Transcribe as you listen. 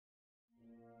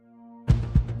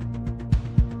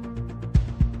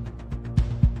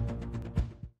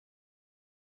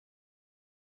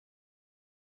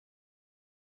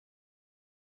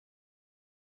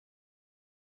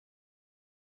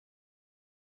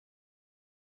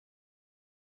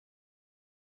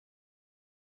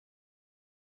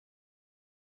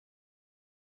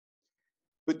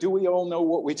But do we all know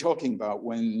what we're talking about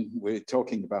when we're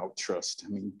talking about trust? I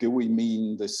mean, do we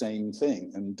mean the same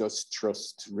thing? And does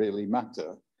trust really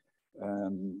matter?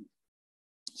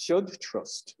 Should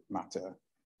trust matter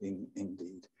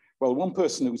indeed? Well, one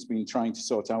person who's been trying to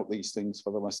sort out these things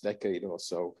for the last decade or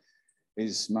so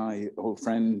is my old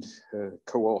friend,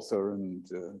 co-author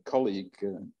and colleague,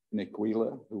 Nick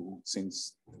Wheeler, who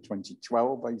since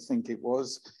 2012, I think it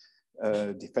was,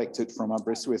 defected from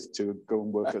Aberystwyth to go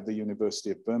and work at the University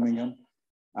of Birmingham.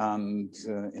 And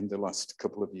in the last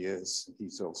couple of years,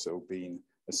 he's also been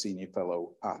a senior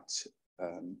fellow at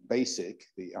BASIC,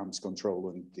 the Arms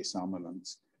Control and Disarmament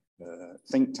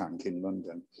think tank in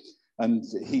London. And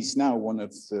he's now one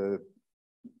of the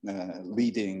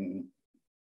leading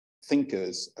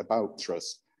thinkers about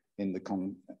trust in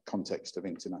the context of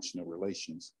international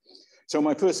relations. So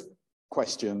my first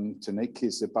question to Nick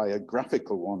is a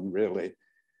biographical one, really,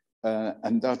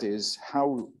 and that is,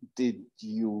 how did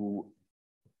you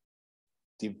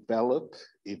develop,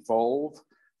 evolve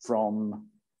from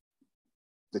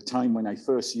the time when I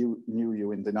first knew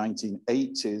you in the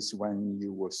 1980s, when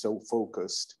you were so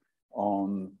focused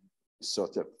on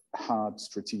sort of hard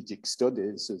strategic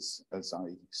studies, as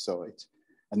I saw it,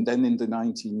 and then in the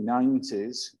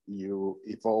 1990s, you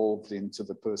evolved into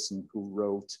the person who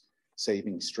wrote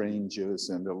Saving Strangers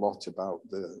and a lot about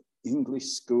the English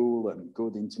school and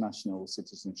good international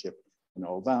citizenship and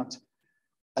all that,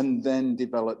 and then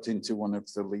developed into one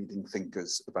of the leading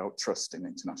thinkers about trust in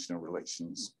international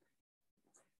relations.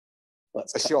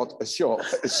 A short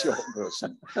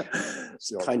version.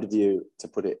 It's kind of you to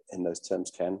put it in those terms,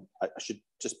 Ken. I should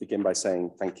just begin by saying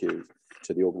thank you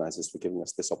to the organisers for giving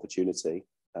us this opportunity.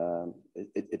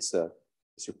 It's a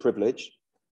privilege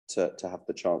to have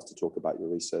the chance to talk about your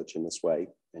research in this way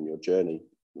and your journey,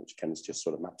 which Ken has just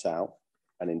sort of mapped out.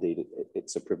 And indeed,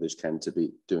 it's a privilege, Ken, to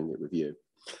be doing it with you.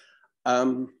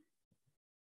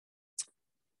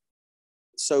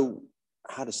 So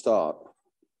how to start?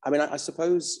 I mean, I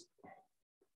suppose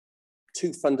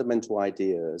two fundamental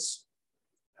ideas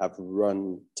have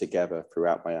run together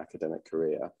throughout my academic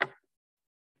career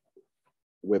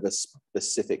with a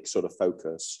specific sort of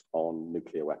focus on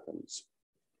nuclear weapons.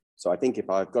 So I think if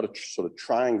I've got a sort of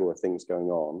triangle of things going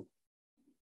on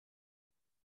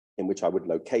in which I would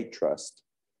locate trust,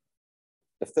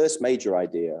 the first major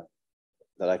idea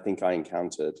that I think I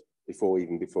encountered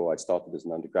even before I started as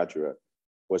an undergraduate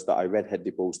was that I read Hedley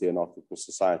Ball's The Anarchical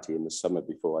Society in the summer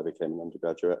before I became an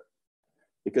undergraduate,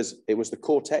 because it was the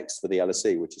core text for the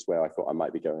LSE, which is where I thought I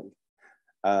might be going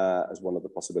as one of the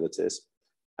possibilities.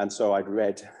 And so I'd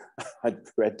read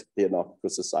The Anarchical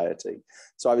Society.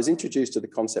 So I was introduced to the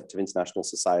concept of international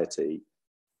society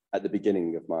at the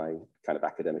beginning of my kind of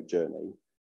academic journey.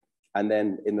 And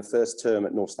then in the first term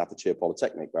at North Staffordshire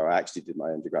Polytechnic, where I actually did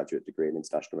my undergraduate degree in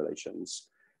international relations,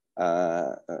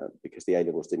 because the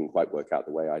A-levels didn't quite work out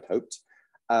the way I'd hoped,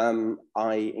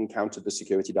 I encountered the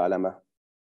security dilemma,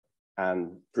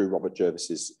 and through Robert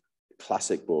Jervis's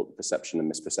classic book, Perception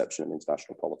and Misperception in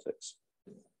International Politics.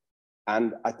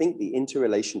 And I think the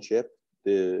interrelationship,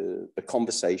 the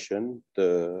conversation,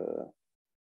 the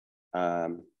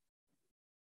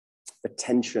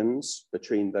tensions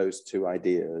between those two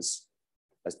ideas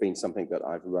has been something that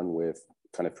I've run with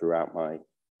kind of throughout my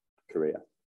career.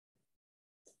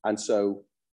 And so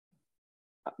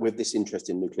with this interest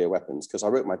in nuclear weapons, because I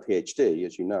wrote my PhD,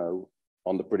 as you know,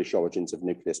 on the British origins of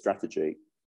nuclear strategy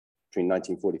between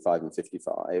 1945 and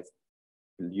 55,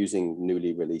 using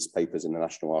newly released papers in the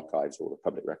National Archives or the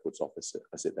Public Records Office,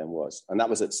 as it then was. And that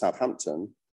was at Southampton,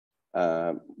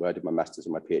 where I did my master's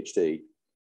and my PhD,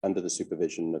 under the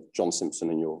supervision of John Simpson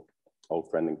and your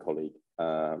old friend and colleague,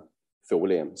 Phil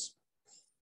Williams.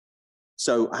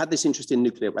 So I had this interest in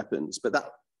nuclear weapons, but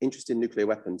that interest in nuclear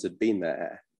weapons had been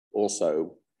there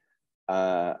also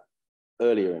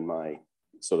earlier in my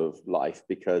sort of life,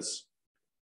 because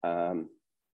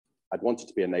I'd wanted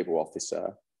to be a naval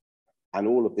officer, and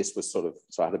all of this was sort of,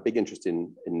 so I had a big interest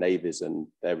in navies and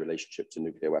their relationship to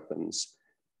nuclear weapons.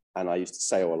 And I used to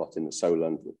sail a lot in the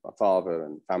Solent with my father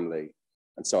and family.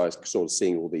 And so I was sort of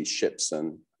seeing all these ships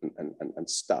and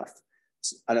stuff.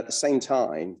 And at the same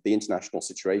time, the international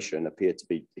situation appeared to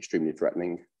be extremely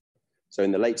threatening. So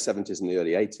in the late 70s and the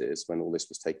early 80s, when all this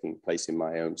was taking place in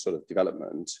my own sort of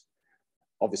development,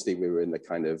 obviously we were in the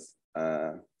kind of,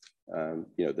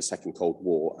 the Second Cold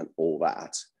War and all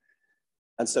that.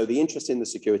 And so the interest in the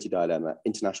security dilemma,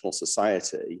 international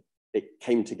society, it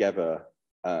came together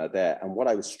there. And what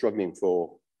I was struggling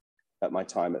for at my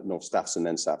time at North Staffs and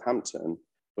then Southampton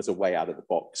was a way out of the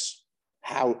box.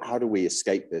 How do we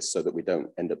escape this so that we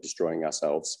don't end up destroying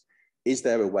ourselves? Is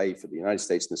there a way for the United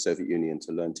States and the Soviet Union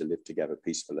to learn to live together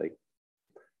peacefully?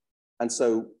 And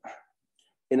so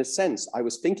in a sense, I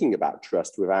was thinking about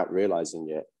trust without realizing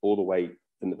it all the way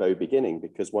from the very beginning,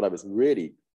 because what I was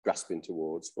really grasping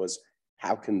towards was,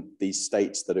 how can these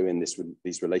states that are in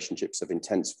these relationships of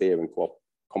intense fear and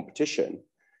competition,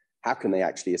 how can they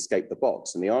actually escape the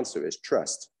box? And the answer is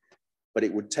trust. But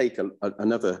it would take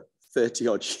another 30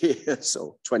 odd years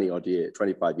or 20 odd years,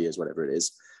 25 years, whatever it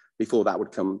is, before that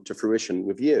would come to fruition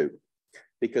with you.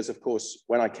 Because of course,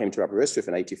 when I came to Aberystwyth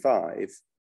in '85,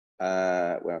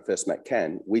 when I first met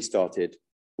Ken, we started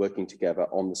working together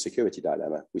on the security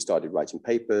dilemma. We started writing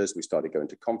papers, we started going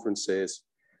to conferences,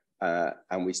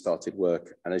 and we started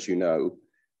work. And as you know,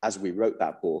 as we wrote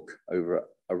that book over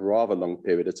a rather long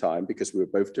period of time, because we were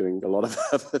both doing a lot of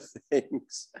other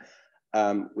things,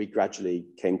 we gradually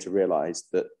came to realize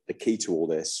that the key to all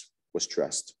this was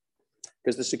trust.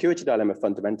 Because the security dilemma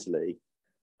fundamentally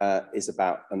is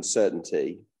about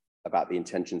uncertainty, about the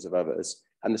intentions of others.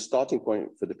 And the starting point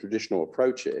for the traditional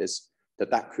approach is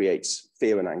that creates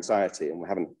fear and anxiety. And we're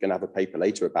going to have a paper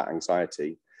later about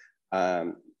anxiety.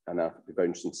 And it'll be very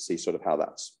interesting to see sort of how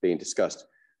that's being discussed.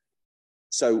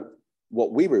 So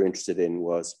what we were interested in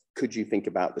was, could you think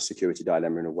about the security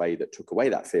dilemma in a way that took away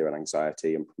that fear and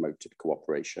anxiety and promoted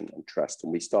cooperation and trust?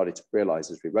 And we started to realize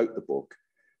as we wrote the book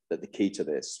that the key to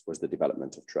this was the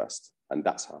development of trust. And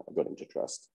that's how I got into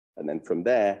trust. And then from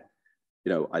there,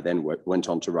 I then went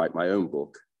on to write my own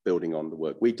book, building on the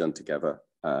work we'd done together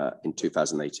in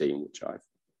 2018, which I've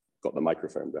got the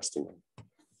microphone resting on.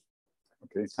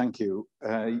 Okay, thank you.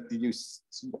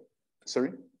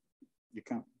 Sorry, you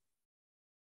can't.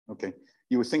 Okay,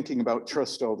 you were thinking about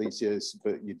trust all these years,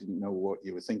 but you didn't know what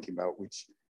you were thinking about, which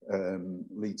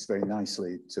leads very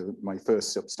nicely to my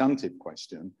first substantive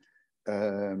question.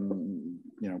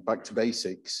 Back to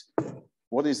basics.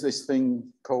 What is this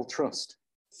thing called trust?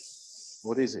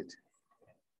 What is it?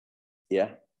 Yeah,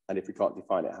 and if we can't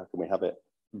define it, how can we have it?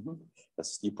 Mm-hmm.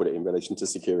 You put it in relation to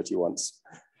security once.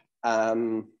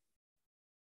 Well,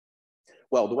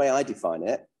 the way I define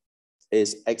it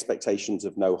is expectations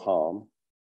of no harm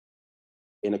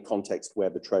in a context where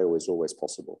betrayal is always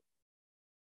possible.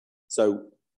 So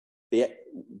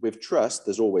with trust,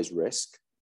 there's always risk.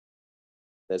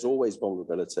 There's always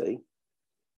vulnerability,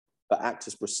 but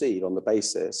actors proceed on the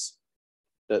basis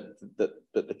that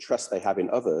the trust they have in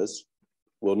others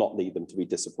will not lead them to be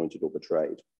disappointed or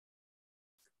betrayed.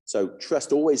 So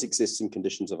trust always exists in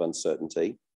conditions of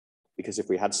uncertainty, because if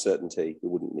we had certainty, we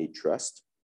wouldn't need trust.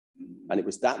 And it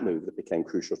was that move that became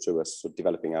crucial to us sort of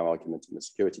developing our argument in the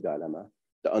security dilemma,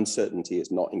 that uncertainty is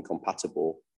not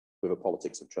incompatible with a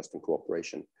politics of trust and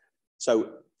cooperation.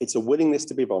 So it's a willingness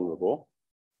to be vulnerable.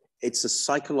 It's a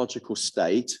psychological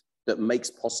state that makes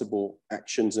possible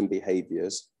actions and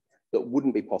behaviors that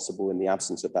wouldn't be possible in the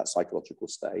absence of that psychological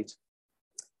state.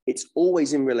 It's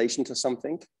always in relation to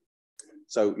something.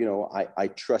 So, I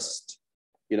trust,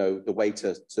 the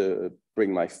waiter to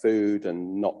bring my food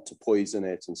and not to poison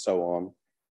it and so on.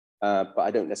 But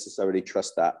I don't necessarily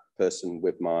trust that person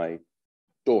with my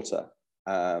daughter.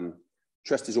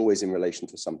 Trust is always in relation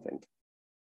to something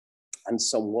and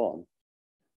someone.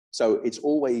 So it's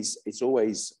always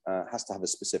has to have a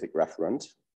specific referent,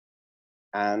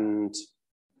 and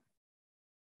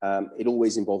it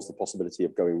always involves the possibility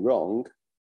of going wrong,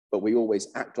 but we always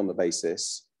act on the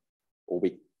basis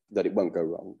that it won't go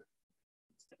wrong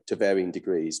to varying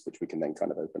degrees, which we can then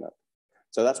kind of open up.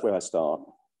 So that's where I start.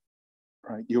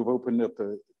 Right, you've opened up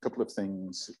a couple of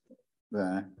things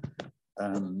there.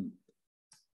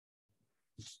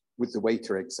 With the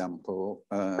waiter example,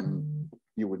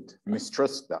 you would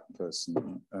mistrust that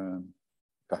person,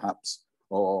 perhaps,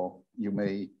 or you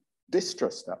may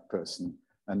distrust that person.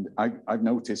 And I've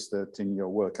noticed that in your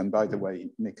work, and by the way,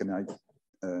 Nick and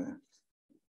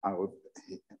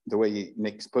the way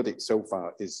Nick's put it so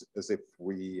far is as if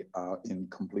we are in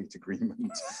complete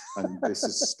agreement, and this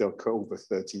has stuck over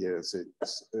 30 years.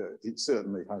 It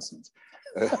certainly hasn't.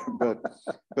 But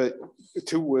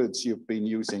two words you've been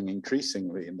using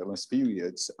increasingly in the last few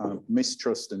years are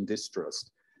mistrust and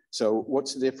distrust. So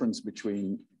what's the difference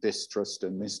between distrust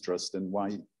and mistrust, and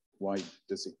why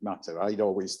does it matter? I'd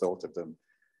always thought of them,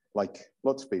 like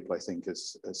lots of people, I think,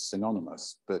 as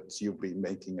synonymous, but you've been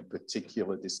making a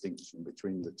particular distinction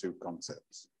between the two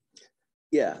concepts.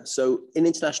 Yeah, so in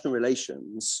international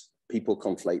relations, people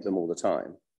conflate them all the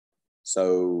time.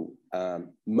 So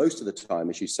most of the time,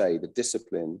 as you say, the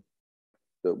discipline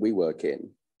that we work in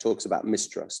talks about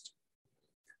mistrust.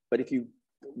 But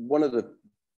one of the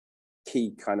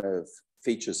key kind of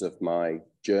features of my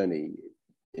journey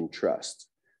in trust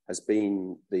has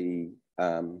been the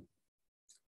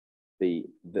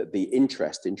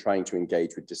interest in trying to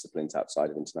engage with disciplines outside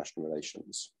of international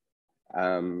relations.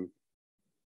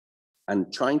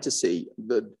 and trying to see,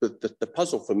 the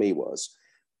puzzle for me was,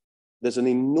 there's an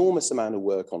enormous amount of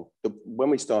work on, when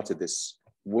we started this,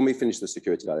 when we finished the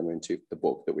security dilemma into the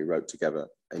book that we wrote together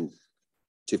in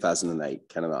 2008,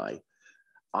 Ken and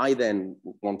I then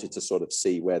wanted to sort of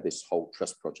see where this whole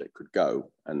trust project could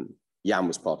go. And Jan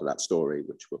was part of that story,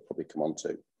 which we'll probably come on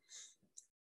to.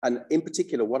 And in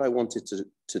particular, what I wanted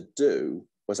to do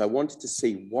was I wanted to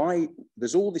see why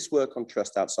there's all this work on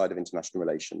trust outside of international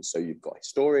relations. So you've got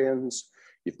historians,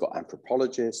 you've got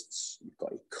anthropologists, you've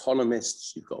got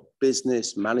economists, you've got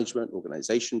business, management,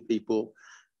 organization people,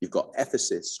 you've got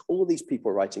ethicists, all these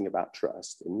people writing about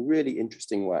trust in really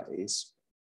interesting ways,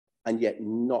 and yet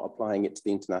not applying it to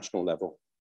the international level.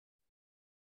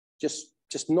 Just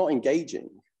not engaging.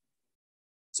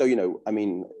 So, you know, I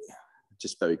mean,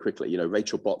 just very quickly, you know,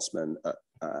 Rachel Botsman,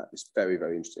 this very,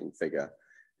 very interesting figure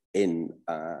in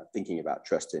thinking about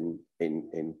trust in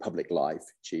public life.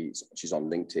 She's on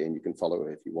LinkedIn. You can follow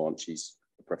her if you want. She's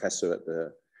a professor at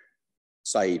the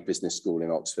Said Business School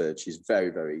in Oxford. She's very,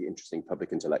 very interesting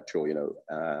public intellectual, you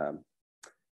know.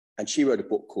 And she wrote a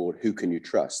book called Who Can You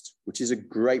Trust?, which is a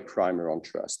great primer on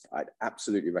trust. I'd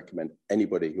absolutely recommend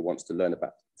anybody who wants to learn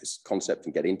about this concept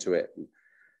and get into it and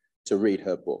to read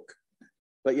her book.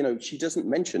 But, you know, she doesn't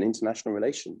mention international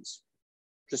relations.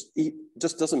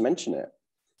 Just doesn't mention it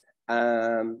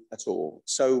at all.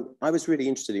 So I was really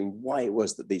interested in why it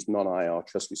was that these non-IR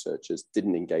trust researchers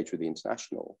didn't engage with the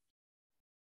international.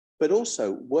 But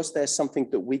also, was there something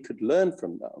that we could learn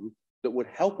from them that would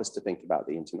help us to think about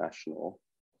the international?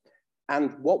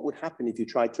 And what would happen if you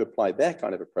tried to apply their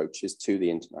kind of approaches to the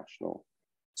international?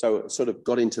 So sort of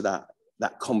got into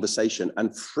that conversation.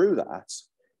 And through that,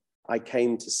 I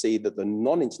came to see that the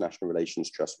non-international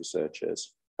relations trust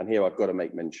researchers, and here I've got to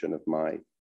make mention of my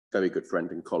very good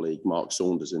friend and colleague, Mark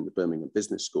Saunders in the Birmingham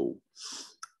Business School,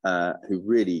 who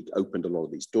really opened a lot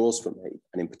of these doors for me,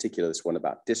 and in particular, this one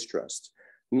about distrust.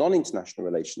 Non-international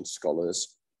relations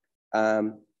scholars,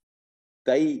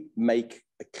 they make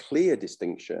a clear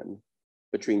distinction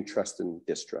between trust and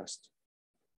distrust.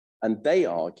 And they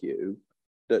argue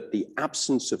that the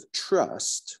absence of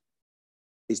trust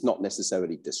is not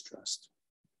necessarily distrust.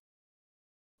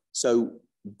 So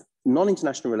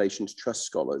non-international relations trust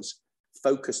scholars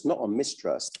focus not on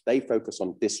mistrust, they focus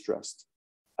on distrust.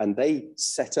 And they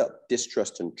set up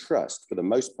distrust and trust, for the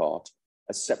most part,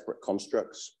 as separate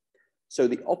constructs. So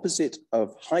the opposite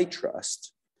of high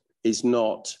trust is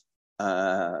not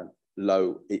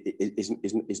low,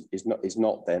 is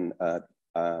not then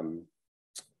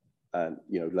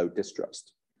you know, low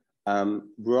distrust.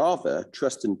 Rather,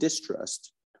 trust and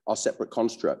distrust are separate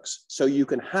constructs. So you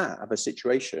can have a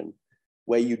situation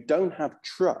where you don't have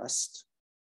trust,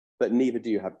 but neither do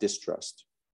you have distrust.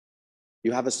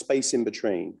 You have a space in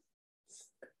between.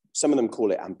 Some of them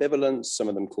call it ambivalence, some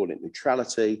of them call it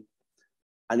neutrality.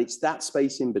 And it's that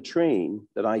space in between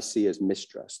that I see as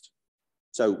mistrust.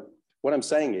 So what I'm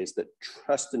saying is that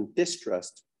trust and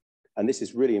distrust, and this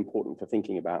is really important for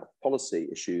thinking about policy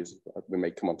issues we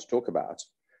may come on to talk about,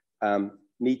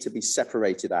 need to be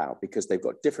separated out because they've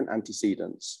got different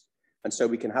antecedents. And so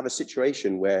we can have a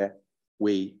situation where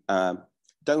we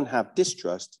don't have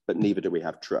distrust, but neither do we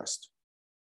have trust.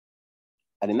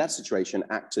 And in that situation,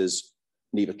 actors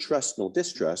neither trust nor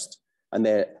distrust, and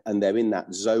they're in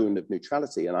that zone of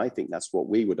neutrality. And I think that's what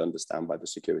we would understand by the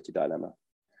security dilemma.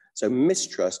 So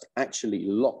mistrust actually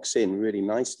locks in really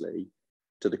nicely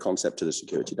to the concept of the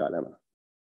security dilemma.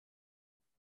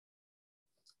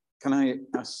 Can I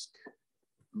ask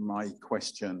my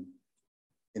question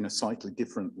in a slightly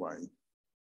different way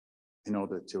in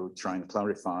order to try and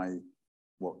clarify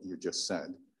what you just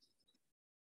said?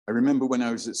 I remember when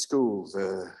I was at school,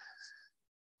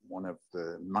 one of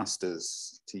the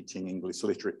masters teaching English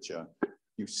literature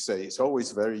used to say, it's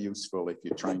always very useful if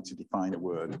you're trying to define a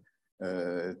word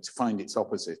to find its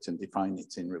opposite and define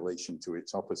it in relation to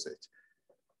its opposite.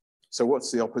 So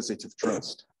what's the opposite of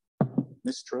trust?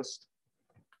 Mistrust,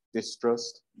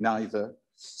 distrust, neither,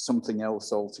 something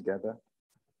else altogether?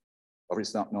 Or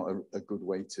is that not a good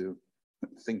way to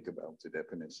think about the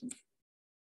definition?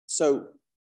 So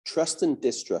trust and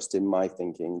distrust, in my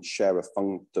thinking, share a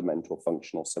fundamental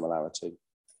functional similarity.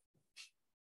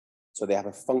 So they have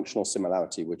a functional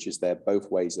similarity, which is they're both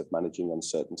ways of managing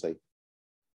uncertainty.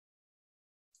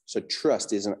 So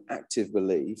trust is an active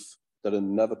belief that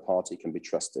another party can be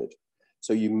trusted.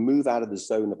 So you move out of the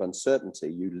zone of uncertainty,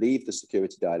 you leave the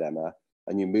security dilemma,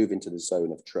 and you move into the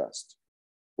zone of trust,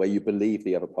 where you believe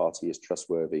the other party is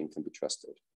trustworthy and can be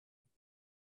trusted.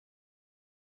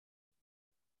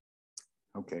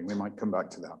 Okay, we might come back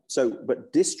to that. So,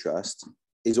 but distrust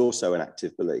is also an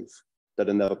active belief that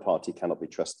another party cannot be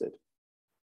trusted.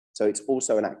 So it's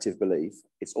also an active belief.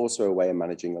 It's also a way of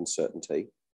managing uncertainty.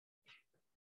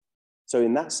 So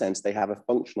in that sense, they have a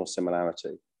functional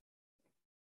similarity,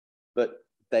 but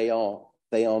they are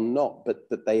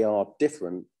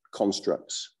different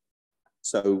constructs.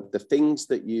 So the things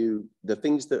that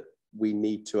we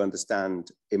need to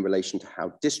understand in relation to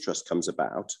how distrust comes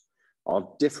about are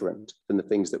different than the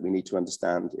things that we need to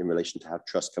understand in relation to how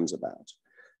trust comes about.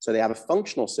 So they have a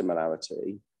functional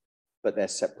similarity, but they're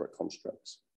separate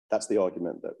constructs. That's the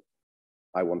argument that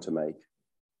I want to make.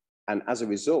 And as a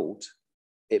result,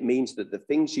 it means that the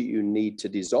things you need to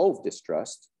dissolve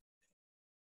distrust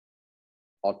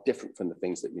are different from the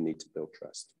things that you need to build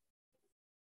trust.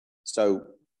 So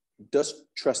does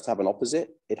trust have an opposite?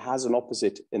 It has an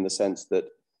opposite in the sense that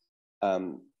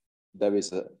there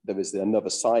is another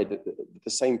side,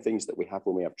 the same things that we have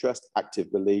when we have trust,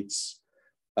 active beliefs,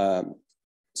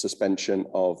 suspension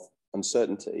of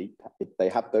uncertainty. They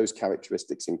have those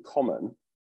characteristics in common,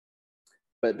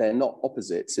 but they're not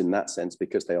opposites in that sense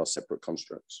because they are separate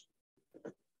constructs.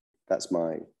 That's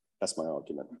my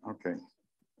argument. Okay.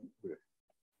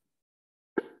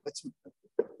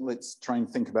 Let's try and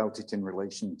think about it in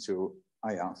relation to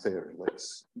IR theory.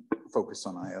 Let's focus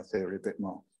on IR theory a bit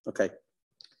more. Okay.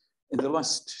 In the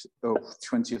last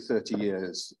 20 or 30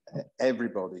 years,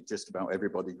 everybody, just about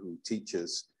everybody who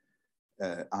teaches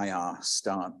IR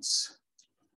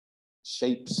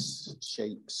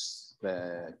shapes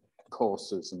their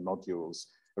courses and modules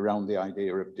around the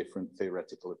idea of different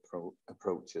theoretical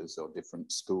approaches or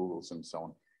different schools and so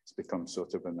on. It's become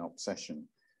sort of an obsession.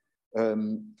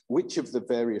 Which of the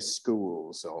various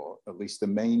schools, or at least the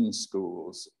main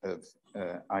schools of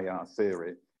IR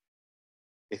theory,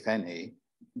 if any,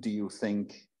 do you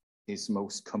think is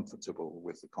most comfortable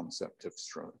with the concept of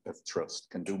trust,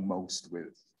 can do most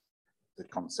with the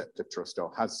concept of trust,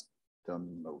 or has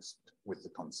done most with the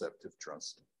concept of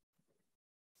trust?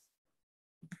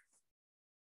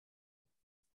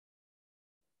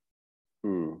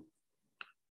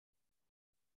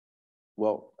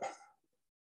 Well,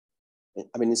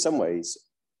 I mean, in some ways,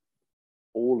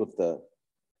 all of the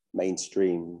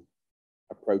mainstream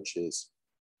approaches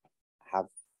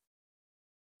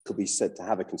could be said to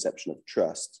have a conception of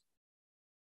trust.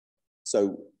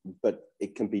 So, but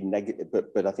it can be negative,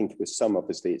 but I think with some,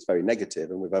 obviously, it's very negative,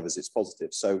 and with others, it's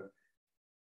positive. So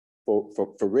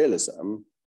for realism,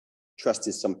 trust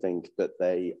is something that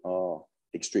they are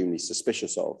extremely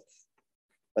suspicious of,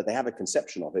 but they have a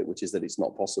conception of it, which is that it's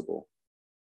not possible.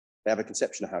 They have a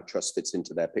conception of how trust fits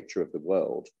into their picture of the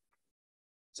world.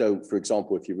 So, for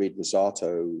example, if you read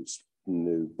Rosato's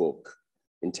new book,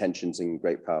 Intentions in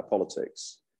Great Power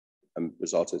Politics, and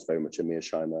Rosato is very much a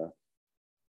Mearsheimer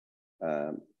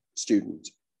student,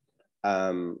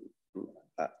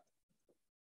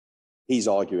 he's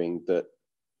arguing that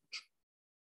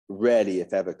rarely,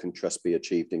 if ever, can trust be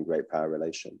achieved in great power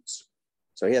relations.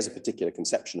 So he has a particular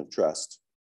conception of trust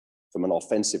from an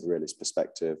offensive realist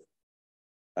perspective,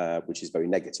 which is very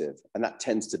negative. And that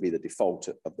tends to be the default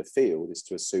of the field, is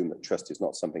to assume that trust is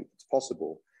not something that's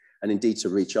possible. And indeed, to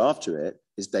reach after it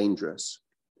is dangerous.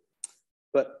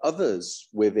 But others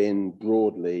within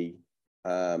broadly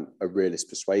a realist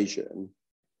persuasion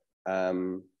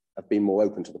have been more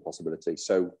open to the possibility.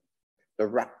 So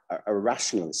a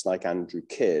rationalist like Andrew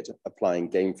Kidd, applying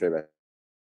game theory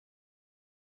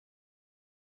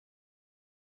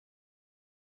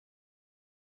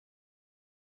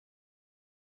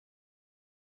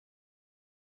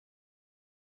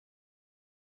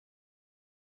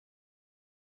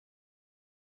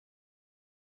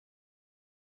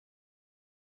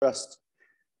trust,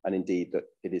 and indeed that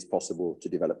it is possible to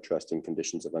develop trust in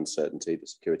conditions of uncertainty, the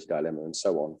security dilemma, and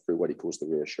so on, through what he calls the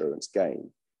reassurance game.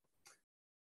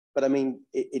 But I mean,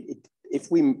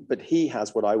 but he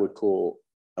has what I would call,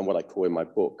 and what I call in my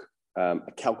book,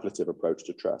 a calculative approach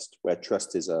to trust, where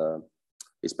trust is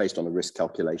based on a risk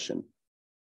calculation.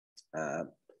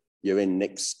 You're in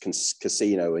Nick's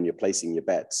casino and you're placing your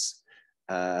bets,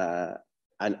 and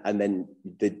then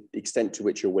the extent to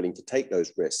which you're willing to take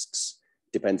those risks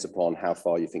depends upon how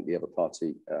far you think the other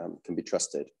party can be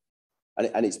trusted.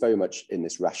 And it's very much in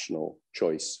this rational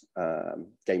choice,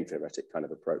 game theoretic kind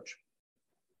of approach.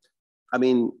 I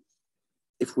mean,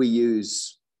 if we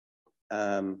use,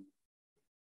 then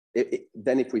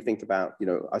if we think about, I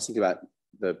was thinking about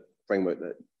the framework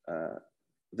that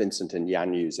Vincent and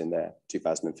Jan use in their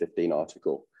 2015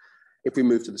 article. If we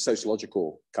move to the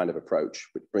sociological kind of approach,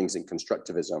 which brings in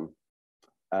constructivism,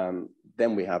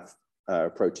 then we have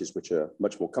approaches which are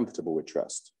much more comfortable with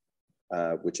trust,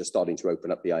 which are starting to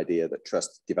open up the idea that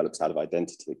trust develops out of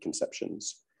identity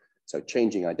conceptions. So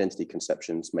changing identity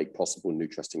conceptions make possible new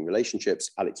trusting relationships.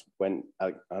 Alex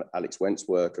Wendt's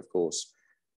work, of course,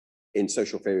 in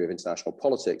social theory of international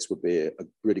politics would be a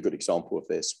really good example of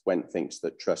this. Wendt thinks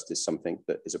that trust is something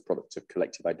that is a product of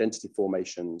collective identity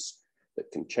formations that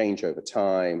can change over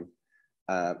time,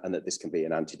 and that this can be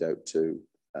an antidote to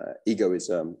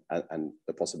egoism and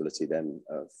the possibility then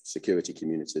of security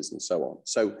communities and so on.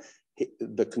 So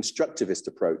the constructivist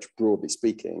approach, broadly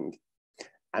speaking,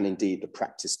 and indeed the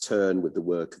practice turn with the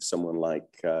work of someone like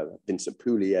Vincent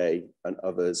Poulier and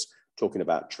others, talking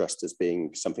about trust as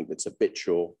being something that's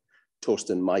habitual,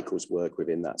 Torsten Michael's work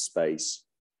within that space.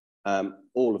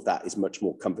 All of that is much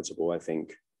more comfortable, I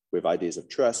think, with ideas of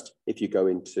trust. If you go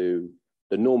into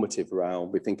the normative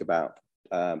realm, we think about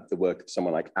the work of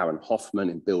someone like Aaron Hoffman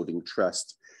in building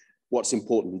trust. What's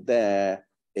important there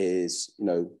is,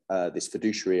 this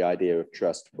fiduciary idea of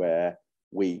trust where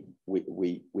we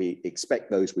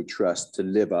expect those we trust to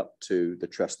live up to the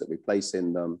trust that we place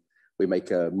in them. We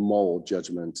make a moral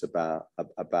judgment about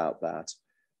that.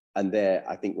 And there,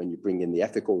 I think when you bring in the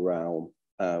ethical realm,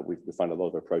 we find a lot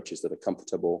of approaches that are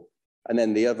comfortable. And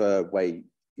then the other way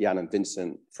Jan and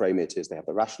Vincent frame it is they have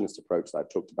the rationalist approach that I've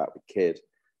talked about with Kidd.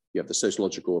 You have the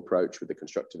sociological approach with the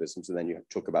constructivisms, and then you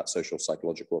talk about social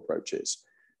psychological approaches.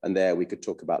 And there we could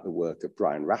talk about the work of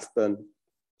Brian Rathbun,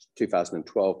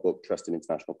 2012 book, Trust in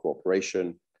International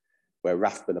Cooperation, where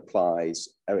Rathbun applies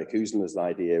Eric Usner's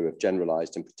idea of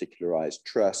generalized and particularized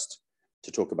trust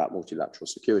to talk about multilateral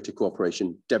security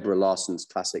cooperation. Deborah Larson's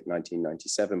classic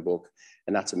 1997 book,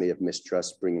 Anatomy of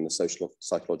Mistrust, bringing the social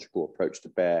psychological approach to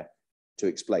bear to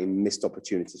explain missed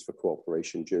opportunities for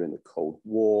cooperation during the Cold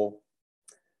War.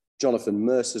 Jonathan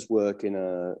Mercer's work in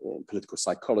political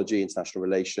psychology, international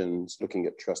relations, looking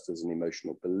at trust as an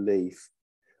emotional belief.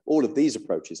 All of these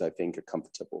approaches, I think, are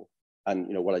comfortable.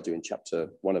 And what I do in chapter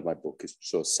 1 of my book is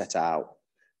sort of set out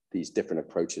these different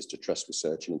approaches to trust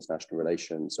research and international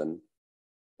relations and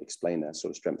explain their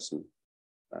sort of strengths and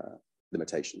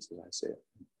limitations as I see it.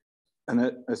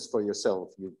 And as for yourself,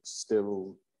 you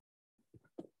still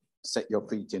set your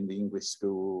feet in the English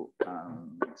school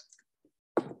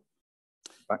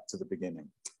back to the beginning?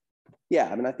 Yeah,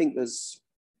 I mean, I think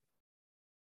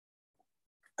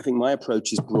my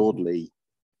approach is broadly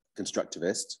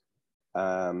constructivist.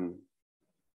 And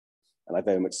I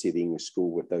very much see the English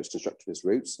school with those constructivist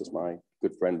roots, as my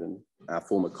good friend and our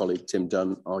former colleague Tim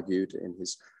Dunn argued in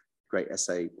his great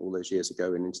essay all those years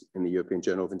ago in the European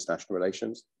Journal of International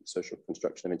Relations, Social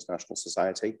Construction of International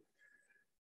Society.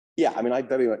 Yeah, I mean, I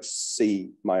very much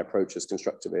see my approach as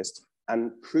constructivist.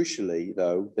 And crucially,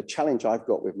 though, the challenge I've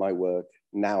got with my work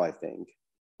now, I think,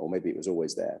 or maybe it was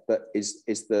always there, but is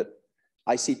that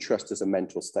I see trust as a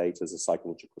mental state, as a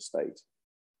psychological state.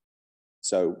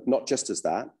 So not just as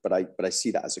that, but I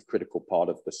see that as a critical part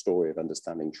of the story of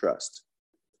understanding trust.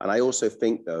 And I also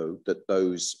think, though, that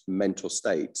those mental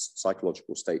states,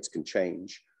 psychological states, can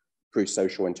change through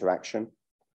social interaction.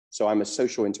 So I'm a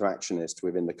social interactionist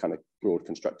within the kind of broad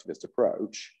constructivist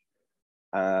approach.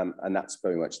 And that's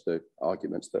very much the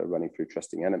arguments that are running through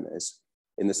Trusting Enemies,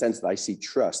 in the sense that I see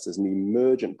trust as an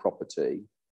emergent property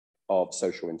of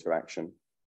social interaction.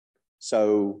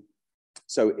 So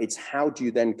it's how do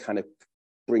you then kind of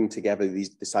bring together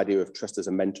this idea of trust as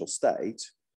a mental state,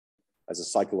 as a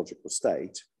psychological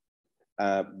state,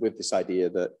 with this idea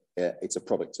that it's a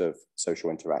product of social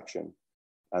interaction.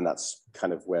 And that's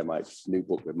kind of where my new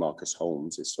book with Marcus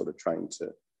Holmes is sort of trying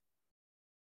to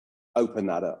open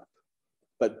that up.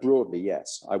 But broadly,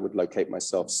 yes, I would locate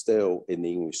myself still in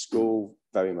the English school,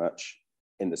 very much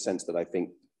in the sense that I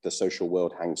think the social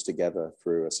world hangs together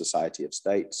through a society of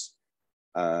states.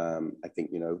 I think,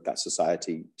 that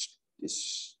society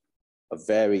is of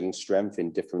varying strength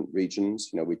in different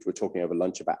regions. We were talking over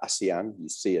lunch about ASEAN. You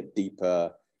see a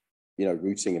deeper,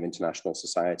 rooting of international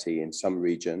society in some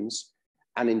regions.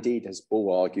 And indeed, as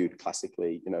Bull argued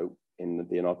classically, in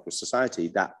the anarchist society,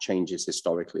 that changes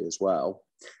historically as well.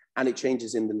 And it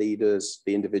changes in the leaders,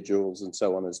 the individuals, and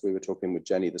so on, as we were talking with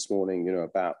Jenny this morning,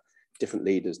 about different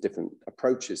leaders, different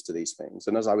approaches to these things.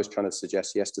 And as I was trying to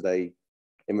suggest yesterday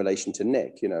in relation to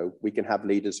Nick, we can have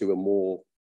leaders who are more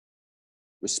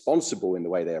responsible in the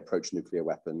way they approach nuclear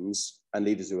weapons and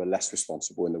leaders who are less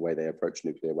responsible in the way they approach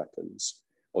nuclear weapons.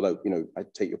 Although, I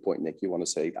take your point, Nick, you want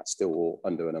to say that's still all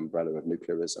under an umbrella of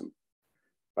nuclearism.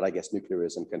 But I guess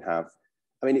nuclearism can have,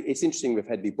 it's interesting with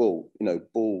Hedley Bull,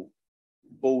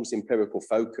 Bull's empirical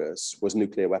focus was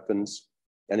nuclear weapons.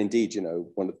 And indeed,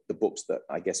 one of the books that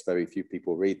I guess very few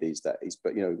people read these days,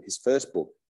 but, his first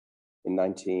book in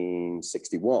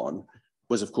 1961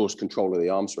 was, of course, Control of the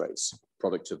Arms Race,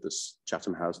 product of this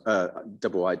Chatham House,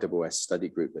 IISS study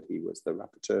group that he was the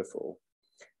rapporteur for.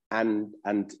 And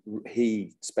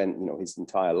he spent, you know, his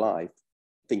entire life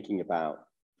thinking about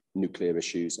nuclear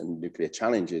issues and nuclear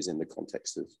challenges in the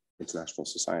context of international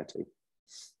society.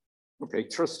 Okay,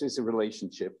 trust is a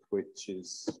relationship, which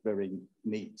is very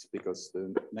neat because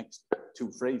the next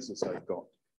two phrases I've got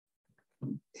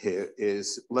here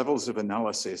is levels of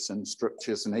analysis and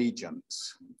structures and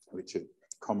agents, which are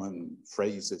common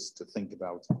phrases to think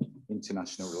about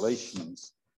international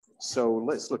relations. So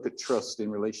let's look at trust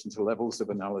in relation to levels of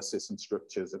analysis and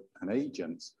structures and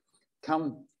agents.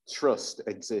 Can trust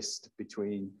exist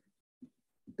between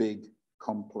big,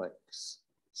 complex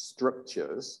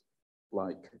structures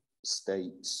like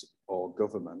states or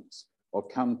governments, or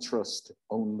can trust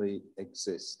only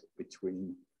exist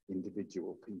between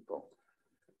individual people?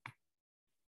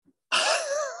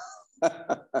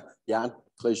 Jan,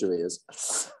 close your ears.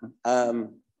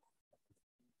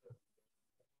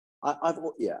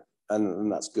 Yeah,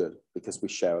 and that's good because we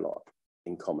share a lot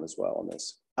in common as well on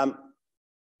this.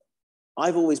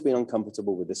 I've always been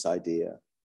uncomfortable with this idea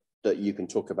that you can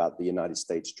talk about the United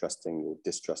States trusting or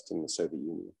distrusting the Soviet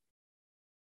Union.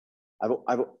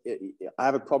 I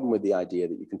have a problem with the idea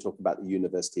that you can talk about the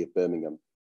University of Birmingham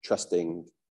trusting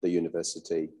the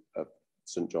University of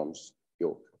St. John's,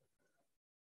 York.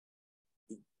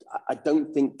 I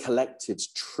don't think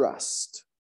collectives trust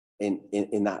in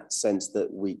that sense that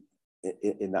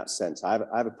in that sense. I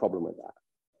have a problem with that.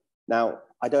 Now,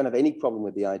 I don't have any problem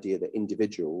with the idea that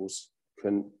individuals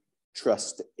can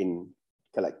trust in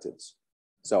collectives.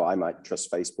 So I might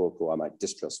trust Facebook, or I might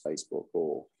distrust Facebook,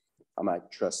 or I might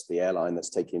trust the airline that's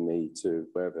taking me to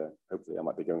wherever. Hopefully I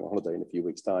might be going on holiday in a few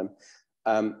weeks' time.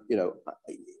 You know,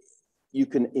 you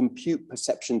can impute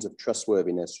perceptions of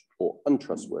trustworthiness or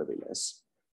untrustworthiness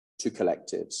to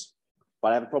collectives,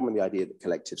 but I have a problem with the idea that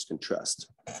collectives can trust.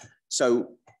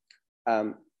 So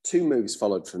two moves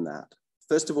followed from that.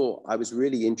 First of all, I was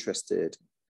really interested,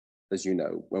 as you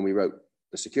know, when we wrote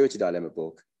the Security Dilemma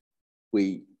book,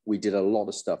 we did a lot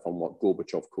of stuff on what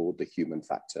Gorbachev called the human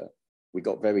factor. We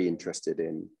got very interested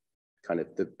in kind of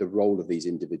the role of these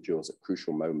individuals at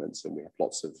crucial moments, and we have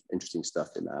lots of interesting stuff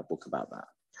in our book about that.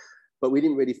 But we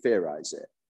didn't really theorize it.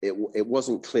 It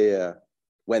wasn't clear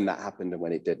when that happened and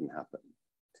when it didn't happen.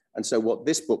 And so what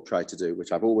this book tried to do,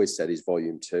 which I've always said is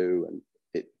volume 2, and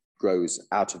it grows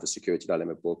out of the Security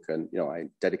Dilemma book, and you know, I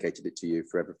dedicated it to you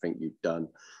for everything you've done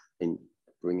in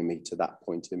bringing me to that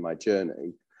point in my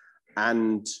journey.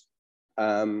 And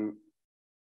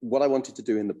what I wanted to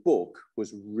do in the book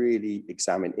was really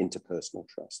examine interpersonal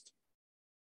trust,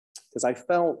 because I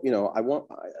felt, you know,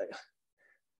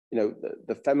 you know,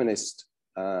 the feminist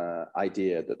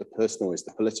idea that the personal is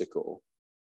the political,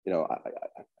 you know,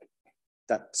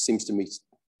 that seems to me,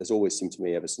 has always seemed to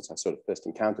me ever since I sort of first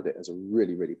encountered it, as a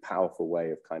really, really powerful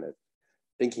way of kind of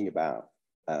thinking about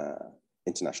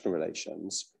international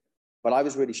relations. But I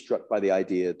was really struck by the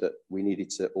idea that we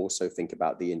needed to also think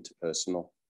about the interpersonal.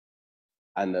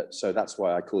 And so that's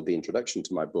why I called the introduction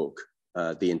to my book,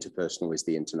 The Interpersonal is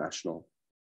the International,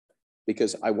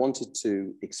 because I wanted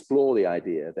to explore the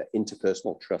idea that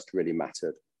interpersonal trust really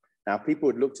mattered. Now, people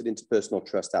had looked at interpersonal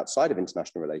trust outside of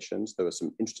international relations. There was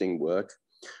some interesting work.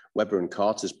 Weber and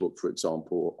Carter's book, for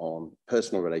example, on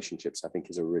personal relationships, I think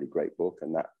is a really great book,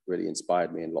 and that really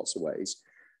inspired me in lots of ways.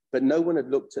 But no one had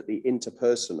looked at the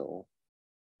interpersonal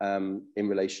in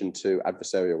relation to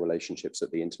adversarial relationships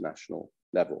at the international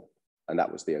level. And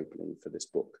that was the opening for this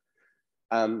book.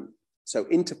 So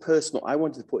interpersonal, I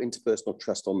wanted to put interpersonal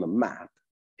trust on the map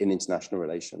in international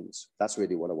relations. That's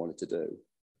really what I wanted to do.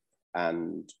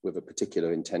 And with a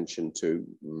particular intention to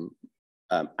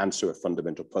answer a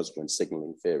fundamental puzzle in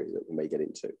signaling theory that we may get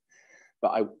into.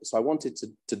 But so I wanted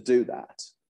to do that.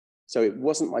 So it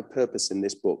wasn't my purpose in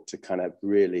this book to kind of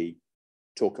really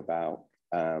talk about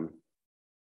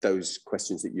those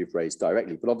questions that you've raised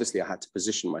directly, but obviously I had to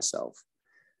position myself.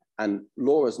 And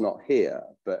Laura's not here,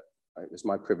 but it was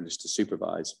my privilege to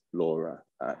supervise Laura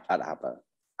at ABBA.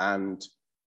 And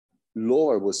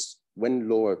Laura was, when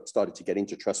Laura started to get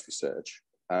into trust research,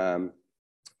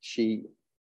 she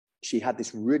had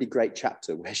this really great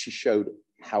chapter where she showed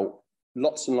how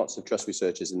lots and lots of trust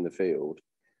researchers in the field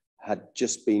had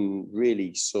just been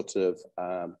really sort of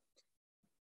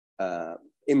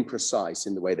imprecise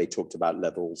in the way they talked about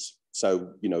levels.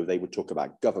 So, you know, they would talk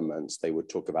about governments, they would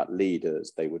talk about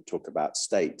leaders, they would talk about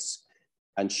states.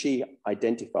 And she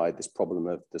identified this problem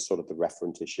of the sort of the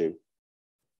referent issue.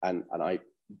 And I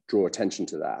draw attention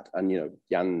to that. And, you know,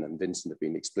 Jan and Vincent have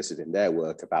been explicit in their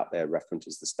work about their referent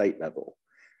is the state level.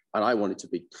 And I wanted to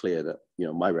be clear that, you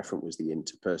know, my referent was the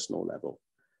interpersonal level.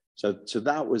 So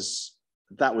that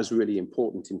was really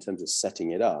important in terms of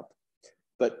setting it up.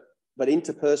 But but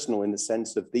interpersonal in the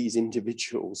sense of these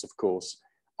individuals, of course,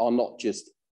 are not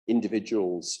just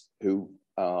individuals who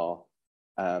are,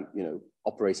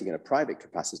 operating in a private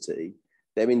capacity.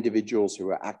 They're individuals who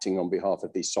are acting on behalf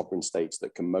of these sovereign states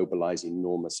that can mobilize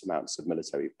enormous amounts of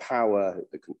military power.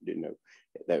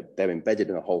 They're embedded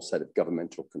in a whole set of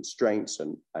governmental constraints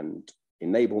and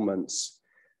enablements.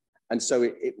 And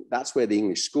so that's where the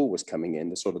English school was coming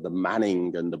in, the sort of the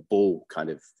Manning and the Bull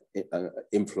kind of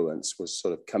influence was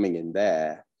sort of coming in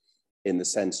there, in the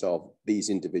sense of these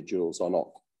individuals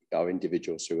are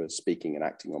individuals who are speaking and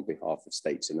acting on behalf of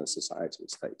states in a society of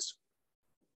states.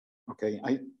 Okay,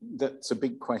 that's a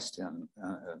big question,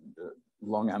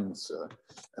 long answer,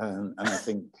 and I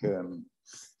think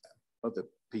other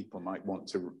people might want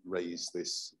to raise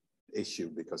this issue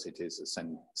because it is a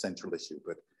central issue,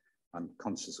 but I'm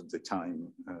conscious of the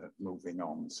time moving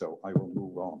on, so I will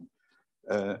move on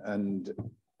and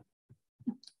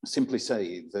simply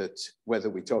say that whether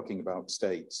we're talking about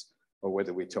states or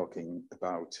whether we're talking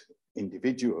about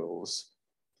individuals,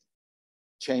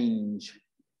 change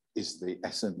is the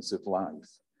essence of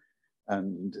life.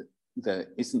 And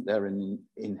isn't there an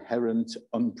inherent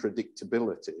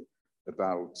unpredictability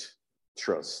about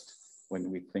trust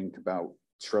when we think about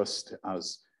trust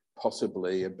as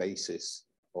possibly a basis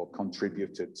or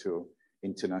contributor to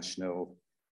international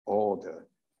order?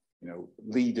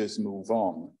 Leaders move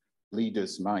on.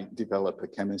 Leaders might develop a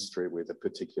chemistry with a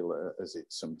particular, as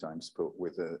it's sometimes put,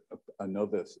 with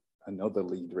another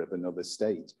leader of another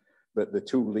state. But the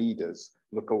two leaders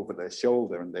look over their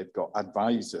shoulder and they've got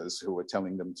advisors who are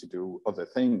telling them to do other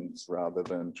things rather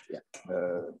than,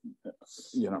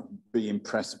 be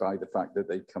impressed by the fact that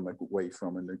they come away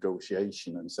from a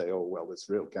negotiation and say, oh, well, there's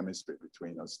real chemistry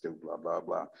between us two, blah, blah,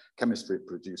 blah. Chemistry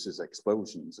produces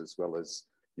explosions as well as,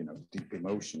 deep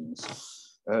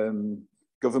emotions.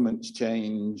 Governments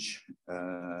change,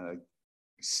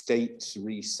 states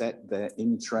reset their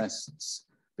interests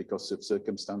because of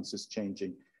circumstances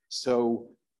changing. So,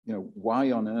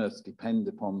 why on earth depend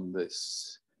upon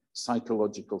this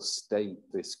psychological state,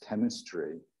 this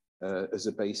chemistry, as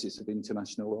a basis of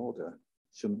international order?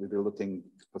 Shouldn't we be looking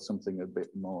for something a bit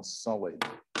more solid?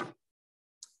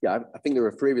 Yeah, I think there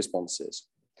are three responses.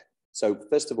 So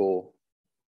first of all,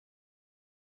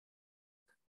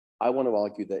 I want to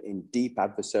argue that in deep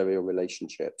adversarial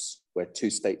relationships where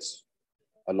two states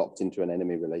are locked into an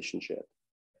enemy relationship,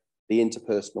 the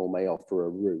interpersonal may offer a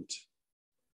route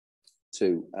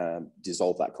to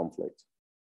dissolve that conflict.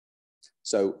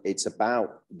 So it's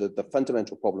about the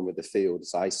fundamental problem with the field,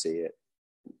 as I see it,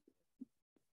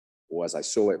 or as I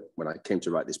saw it when I came to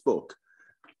write this book,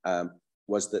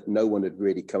 was that no one had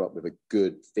really come up with a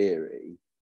good theory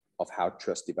of how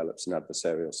trust develops in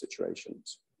adversarial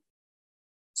situations.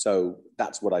 So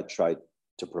that's what I tried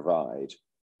to provide.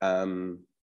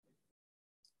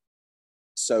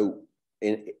 So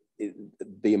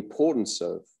the importance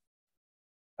of,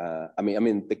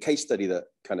 the case study that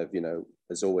kind of,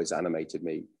 has always animated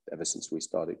me ever since we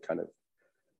started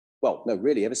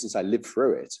ever since I lived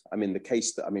through it. The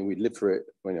case that, we lived through it,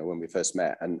 when we first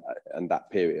met and that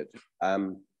period,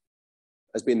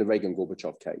 has been the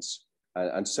Reagan-Gorbachev case.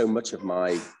 And so much of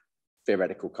my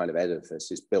theoretical kind of edifice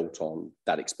is built on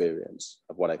that experience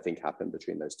of what I think happened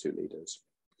between those two leaders.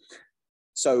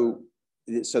 So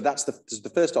that's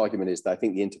the first argument, is that I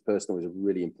think the interpersonal is a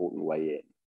really important way in,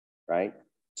 right?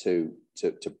 To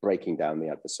breaking down the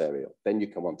adversarial. Then you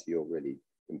come on to your really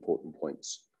important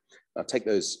points. I'll take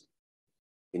those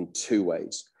in two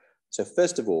ways. So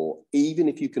first of all, even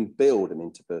if you can build an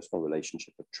interpersonal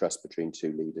relationship of trust between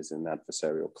two leaders in an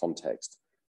adversarial context,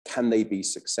 can they be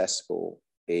successful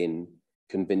in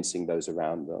convincing those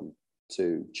around them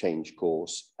to change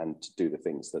course and to do the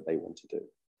things that they want to do?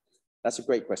 That's a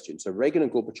great question. So Reagan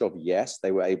and Gorbachev, yes,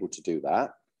 they were able to do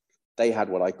that. They had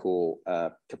what I call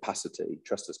capacity,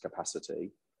 trust as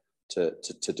capacity to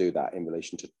do that in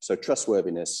relation to, so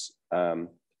trustworthiness. In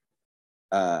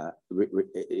the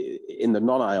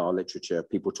non-IR literature,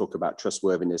 people talk about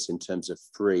trustworthiness in terms of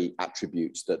three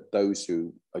attributes that those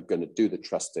who are going to do the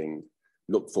trusting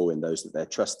look for in those that they're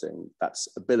trusting. That's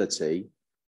ability,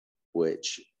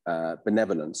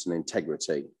 benevolence and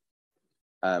integrity.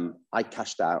 I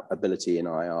cashed out ability in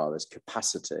IR as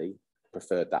capacity,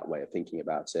 preferred that way of thinking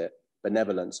about it.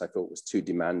 Benevolence I thought was too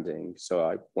demanding, so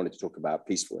I wanted to talk about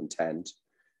peaceful intent,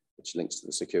 which links to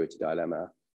the security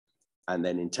dilemma, and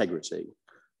then integrity.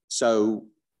 So,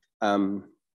 the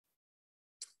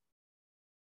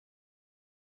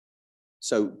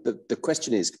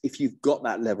question is, if you've got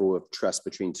that level of trust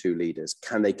between two leaders,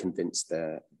 can they convince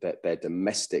their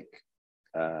domestic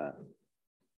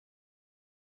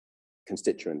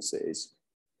constituencies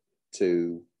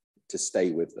to to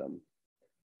stay with them.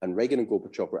 And Reagan and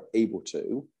Gorbachev were able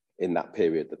to in that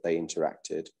period that they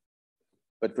interacted.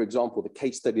 But for example, the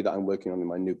case study that I'm working on in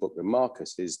my new book with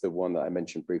Marcus is the one that I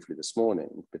mentioned briefly this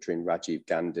morning between Rajiv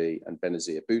Gandhi and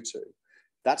Benazir Bhutto.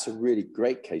 That's a really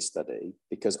great case study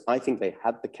because I think they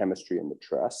had the chemistry and the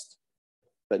trust,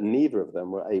 but neither of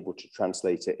them were able to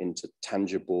translate it into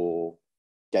tangible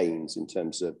gains in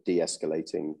terms of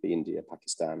de-escalating the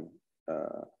India-Pakistan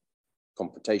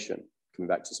confrontation, coming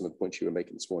back to some of the points you were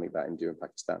making this morning about India and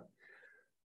Pakistan.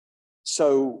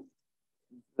 So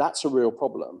that's a real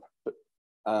problem. But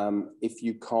if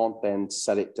you can't then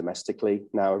sell it domestically,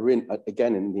 now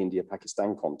again, in the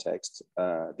India-Pakistan context,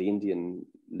 the Indian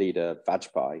leader,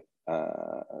 Vajpayee,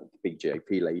 the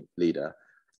BJP leader,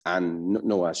 and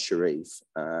Nawaz Sharif,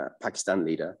 Pakistan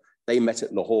leader, they met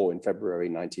at Lahore in February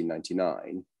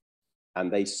 1999,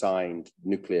 and they signed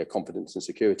nuclear confidence and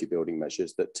security building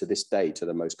measures that to this day are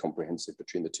the most comprehensive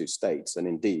between the two states, and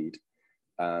indeed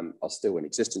are still in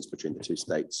existence between the two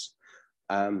states.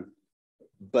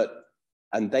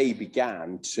 And they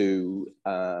began to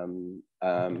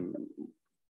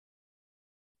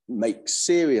make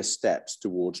serious steps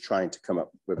towards trying to come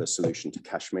up with a solution to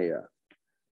Kashmir.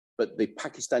 But the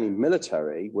Pakistani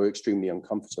military were extremely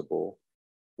uncomfortable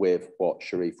with what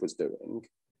Sharif was doing.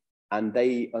 And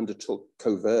they undertook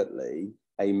covertly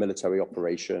a military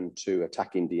operation to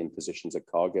attack Indian positions at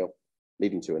Kargil,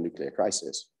 leading to a nuclear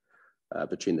crisis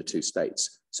between the two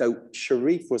states. So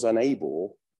Sharif was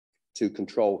unable to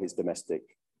control his domestic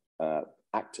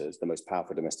actors, the most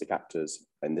powerful domestic actors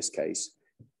in this case.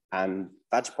 And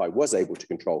Vajpayee was able to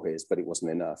control his, but it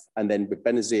wasn't enough. And then with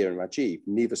Benazir and Rajiv,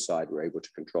 neither side were able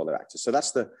to control their actors. So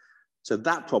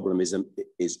that problem is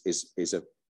a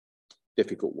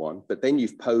difficult one. But then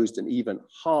you've posed an even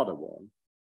harder one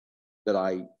that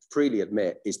I freely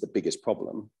admit is the biggest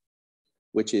problem,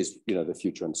 which is, the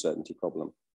future uncertainty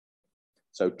problem.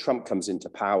 So Trump comes into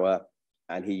power,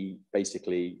 and he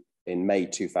basically, in May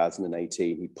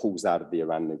 2018, he pulls out of the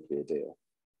Iran nuclear deal.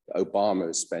 Obama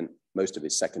has spent most of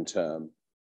his second term,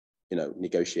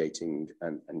 negotiating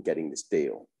and getting this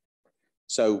deal.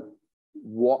 So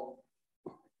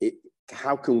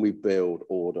how can we build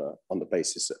order on the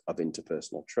basis of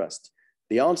interpersonal trust?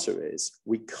 The answer is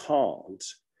we can't,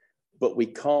 but we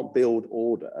can't build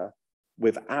order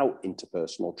without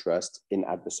interpersonal trust in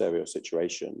adversarial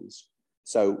situations.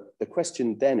 So the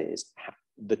question then is,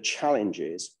 the challenge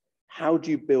is, how do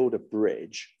you build a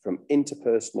bridge from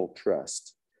interpersonal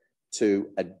trust to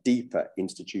a deeper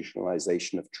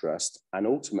institutionalization of trust, and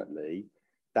ultimately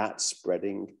that's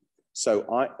spreading? So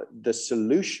the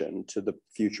solution to the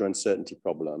future uncertainty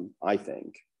problem, I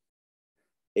think,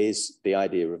 is the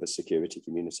idea of a security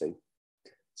community.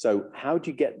 So how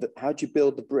do you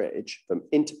build the bridge from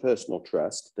interpersonal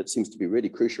trust that seems to be really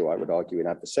crucial, I would argue, in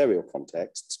adversarial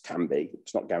contexts, can be,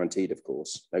 it's not guaranteed, of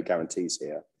course, no guarantees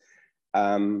here,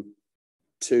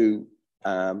 to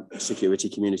security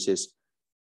communities?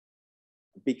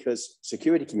 Because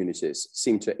security communities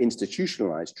seem to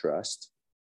institutionalize trust,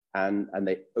 and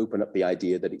they open up the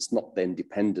idea that it's not then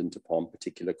dependent upon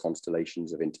particular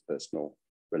constellations of interpersonal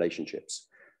relationships.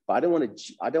 But I don't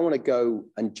want to go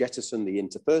and jettison the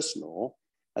interpersonal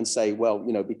and say, well,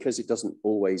 because it doesn't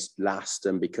always last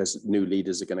and because new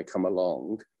leaders are going to come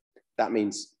along, that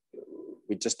means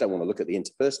we just don't want to look at the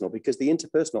interpersonal, because the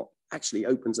interpersonal actually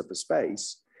opens up a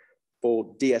space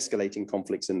for de-escalating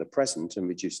conflicts in the present and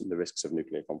reducing the risks of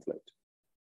nuclear conflict.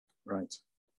 Right.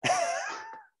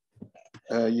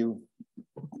 I'm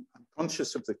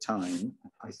conscious of the time.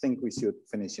 I think we should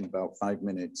finish in about 5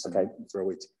 minutes and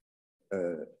throw it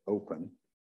open.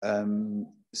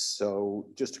 So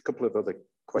just a couple of other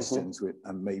questions with,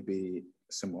 and maybe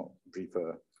somewhat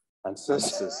briefer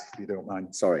answers, if you don't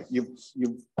mind. Sorry.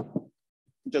 You've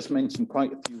just mentioned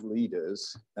quite a few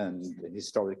leaders and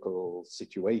historical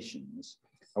situations.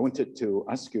 I wanted to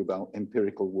ask you about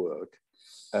empirical work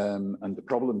and the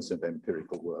problems of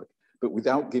empirical work, but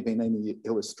without giving any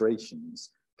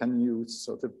illustrations. Can you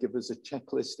sort of give us a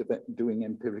checklist of doing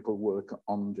empirical work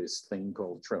on this thing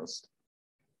called trust?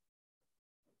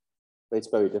 It's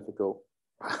very difficult.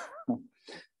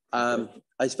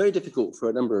 It's very difficult for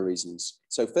a number of reasons.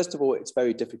 So first of all, it's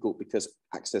very difficult because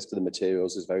access to the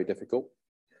materials is very difficult.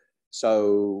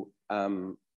 So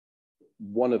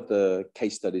one of the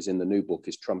case studies in the new book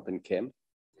is Trump and Kim.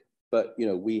 But,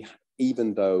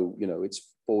 even though, it's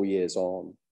 4 years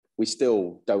on, we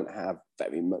still don't have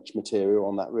very much material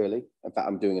on that, really. In fact,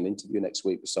 I'm doing an interview next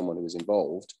week with someone who was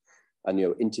involved, and,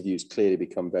 interviews clearly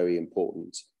become very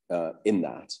important in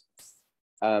that.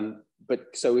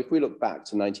 But so if we look back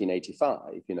to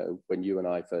 1985, when you and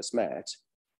I first met,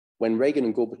 when Reagan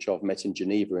and Gorbachev met in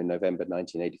Geneva in November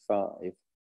 1985,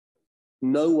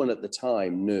 no one at the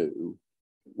time knew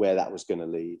where that was going to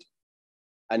lead.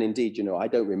 And indeed, you know, I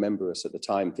don't remember us at the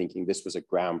time thinking this was a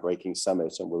groundbreaking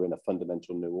summit and we're in a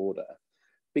fundamental new order,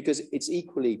 because it's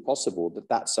equally possible that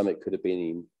that summit could have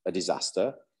been a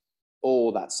disaster,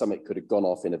 or that summit could have gone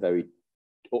off in a very,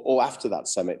 or after that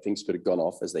summit, things could have gone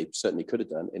off, as they certainly could have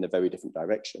done, in a very different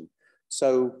direction.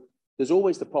 So there's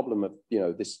always the problem of, you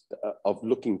know, this, of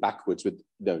looking backwards with,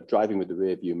 you know, driving with the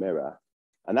rear view mirror.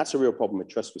 And that's a real problem with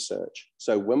trust research.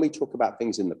 So when we talk about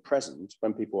things in the present,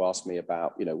 when people ask me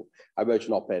about, you know, I wrote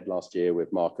an op-ed last year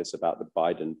with Marcus about the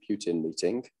Biden-Putin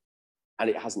meeting, and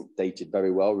it hasn't dated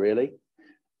very well, really.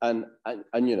 And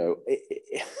you know,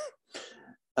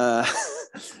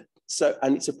 so,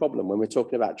 and it's a problem when we're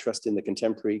talking about trust in the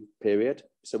contemporary period.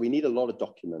 So we need a lot of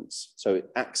documents. So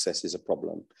access is a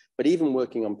problem. But even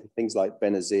working on things like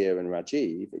Benazir and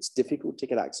Rajiv, it's difficult to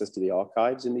get access to the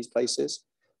archives in these places.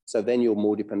 So then you're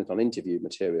more dependent on interview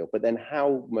material. But then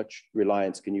how much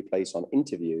reliance can you place on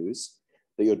interviews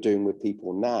that you're doing with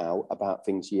people now about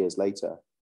things years later?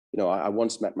 You know, I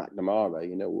once met McNamara,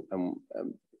 you know,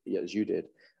 yeah, as you did.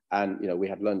 And, you know, we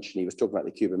had lunch and he was talking about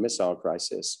the Cuban Missile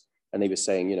Crisis. And he was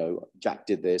saying, you know, Jack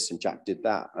did this and Jack did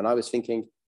that. And I was thinking,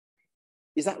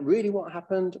 is that really what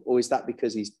happened? Or is that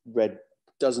because he's read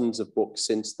dozens of books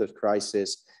since the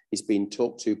crisis? He's been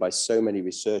talked to by so many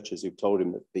researchers who've told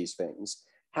him these things.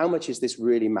 How much is this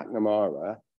really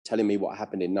McNamara telling me what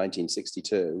happened in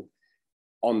 1962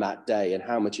 on that day? And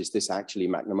how much is this actually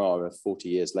McNamara 40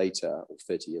 years later or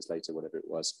 30 years later, whatever it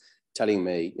was, telling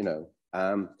me, you know?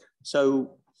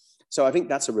 So I think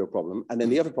that's a real problem. And then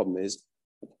the other problem is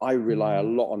I rely a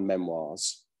lot on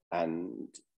memoirs and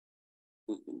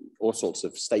all sorts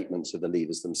of statements of the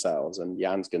leaders themselves. And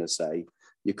Jan's going to say,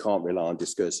 you can't rely on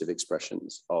discursive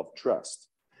expressions of trust.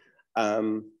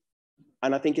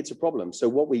 And I think it's a problem. So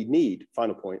what we need,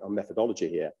 final point on methodology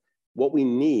here, what we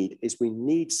need is we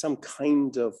need some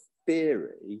kind of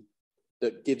theory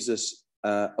that gives us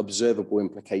observable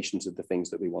implications of the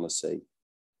things that we want to see.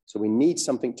 So we need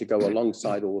something to go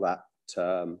alongside all that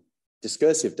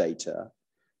discursive data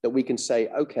that we can say,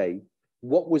 okay,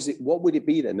 what would it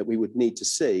be then that we would need to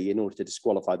see in order to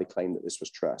disqualify the claim that this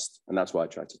was trust? And that's what I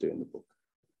tried to do in the book.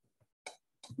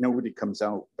 Nobody comes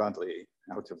out badly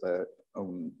out of their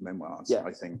own memoirs, yeah.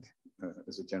 I think,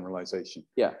 as a generalization.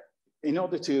 Yeah. In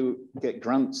order to get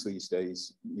grants these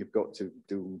days, you've got to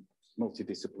do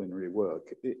multidisciplinary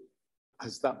work.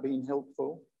 Has that been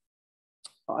helpful?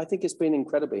 I think it's been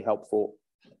incredibly helpful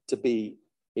to be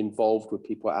involved with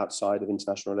people outside of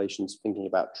international relations thinking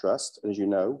about trust. And as you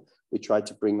know, we tried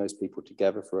to bring those people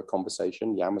together for a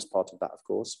conversation. Jan was part of that, of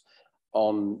course,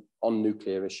 on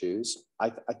nuclear issues.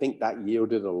 I think that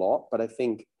yielded a lot, but I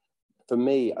think for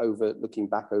me, looking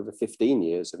back over 15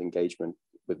 years of engagement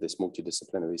with this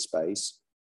multidisciplinary space,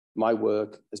 my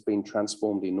work has been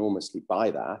transformed enormously by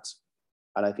that.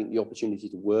 And I think the opportunity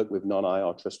to work with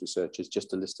non-IR trust researchers, just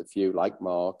to list a few, like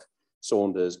Mark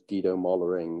Saunders, Guido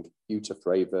Mollering, Jutta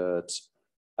Frevert,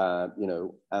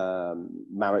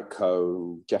 Marek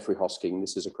Cohn, Jeffrey Hosking,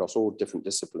 this is across all different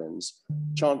disciplines.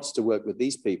 Chance to work with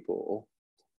these people,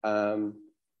 for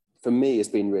me, has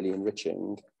been really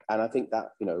enriching. And I think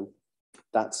that, you know,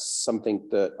 that's something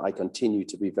that I continue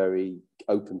to be very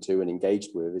open to and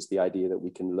engaged with, is the idea that we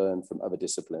can learn from other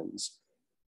disciplines.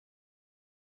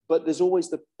 But there's always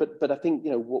but I think,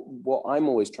 you know, what I'm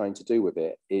always trying to do with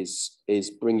it is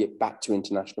bring it back to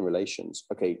international relations.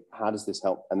 Okay, how does this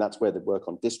help? And that's where the work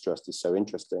on distrust is so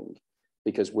interesting,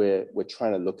 because we're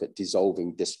trying to look at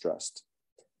dissolving distrust,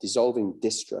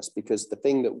 because the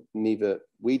thing that neither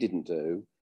we didn't do,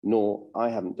 nor I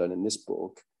haven't done in this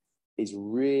book, is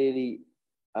really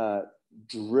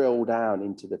drill down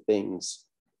into the things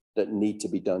that need to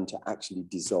be done to actually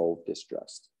dissolve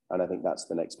distrust. And I think that's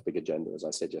the next big agenda, as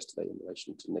I said yesterday, in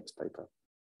relation to Nick's paper.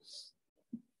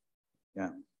 Yeah.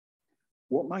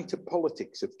 What might a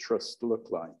politics of trust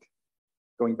look like?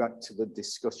 Going back to the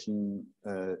discussion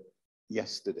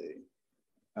yesterday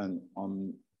and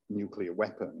on nuclear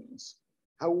weapons,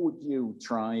 how would you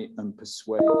try and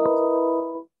persuade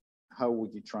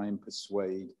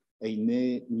a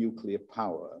near nuclear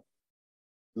power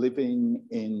living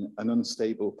in an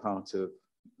unstable part of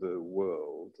the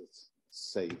world,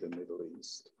 say the Middle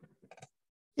East,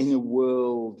 in a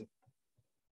world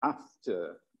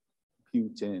after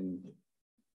Putin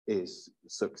is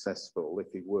successful,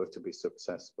 if he were to be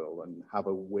successful and have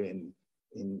a win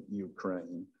in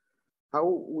Ukraine, how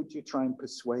would you try and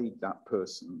persuade that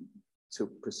person to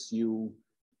pursue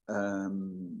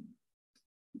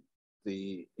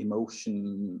the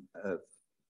emotion of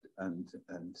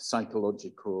and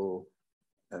psychological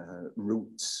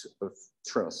roots of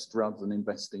trust rather than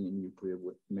investing in nuclear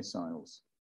missiles.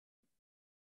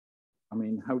 I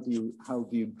mean, how do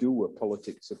you do a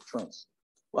politics of trust?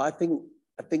 Well, I think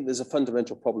there's a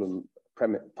fundamental problem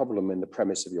in the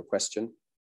premise of your question.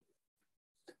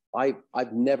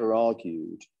 I've never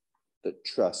argued that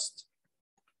trust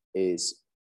is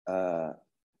a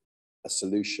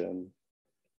solution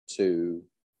to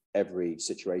every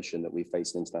situation that we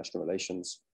face in international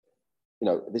relations. You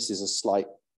know, this is a slight,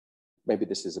 maybe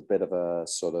this is a bit of a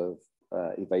sort of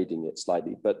evading it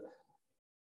slightly, but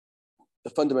the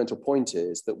fundamental point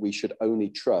is that we should only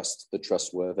trust the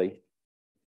trustworthy.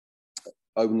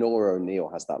 Nora O'Neill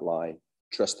has that line,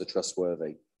 trust the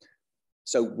trustworthy.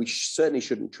 So we certainly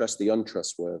shouldn't trust the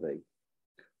untrustworthy.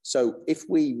 So if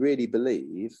we really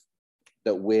believe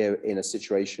that we're in a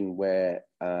situation where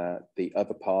the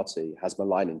other party has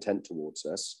malign intent towards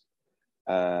us,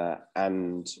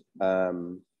 and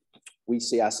we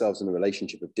see ourselves in a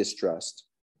relationship of distrust,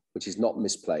 which is not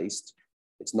misplaced,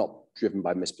 it's not driven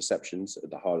by misperceptions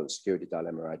at the heart of the security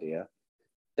dilemma idea,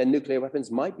 then nuclear weapons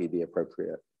might be the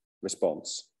appropriate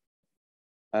response.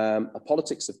 A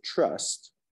politics of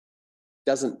trust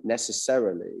doesn't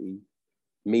necessarily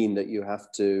mean that you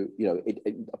have to, you know,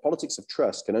 a politics of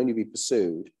trust can only be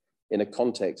pursued in a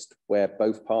context where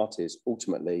both parties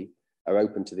ultimately are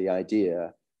open to the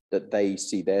idea that they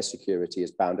see their security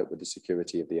as bound up with the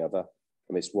security of the other. I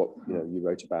mean, it's what, you know, you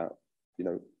wrote about, you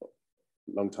know, a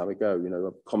long time ago, you know,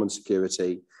 of common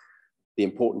security, the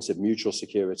importance of mutual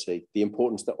security, the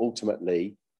importance that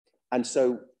ultimately, and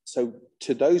so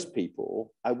to those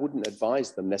people, I wouldn't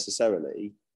advise them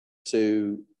necessarily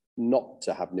not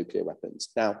to have nuclear weapons.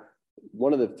 Now,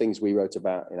 one of the things we wrote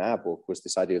about in our book was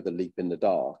this idea of the leap in the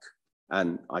dark.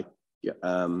 And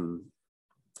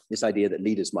this idea that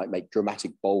leaders might make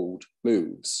dramatic, bold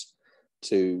moves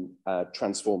to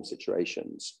transform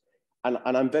situations. And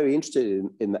I'm very interested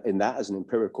in that as an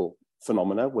empirical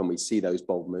phenomena. When we see those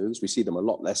bold moves, we see them a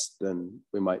lot less than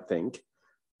we might think.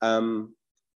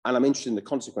 And I'm interested in the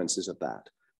consequences of that.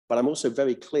 But I'm also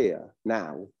very clear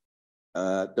now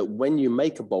that when you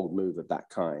make a bold move of that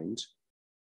kind,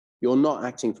 you're not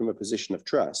acting from a position of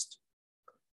trust.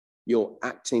 You're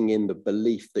acting in the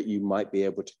belief that you might be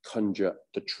able to conjure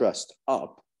the trust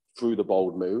up through the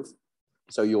bold move.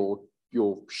 So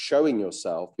you're showing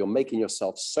yourself, you're making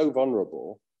yourself so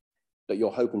vulnerable that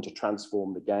you're hoping to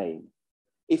transform the game.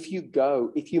 If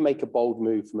you make a bold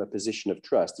move from a position of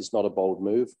trust, it's not a bold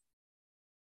move.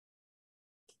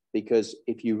 Because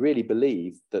if you really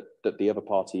believe that the other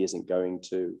party isn't going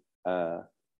to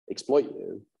exploit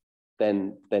you,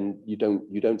 then you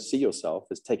don't see yourself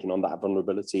as taking on that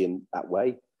vulnerability in that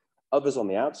way. Others on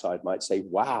the outside might say,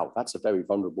 wow, that's a very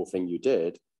vulnerable thing you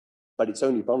did, but it's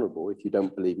only vulnerable if you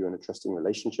don't believe you're in a trusting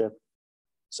relationship.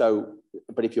 So,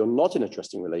 but if you're not in a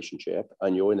trusting relationship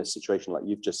and you're in a situation like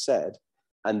you've just said,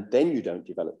 and then you don't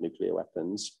develop nuclear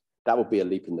weapons, that would be a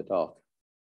leap in the dark.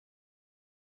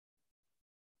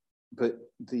 But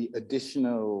the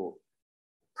additional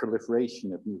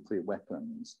proliferation of nuclear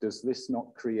weapons, does this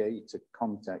not create a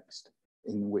context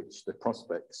in which the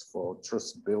prospects for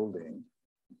trust building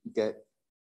get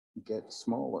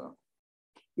smaller?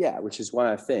 Yeah, which is why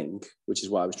I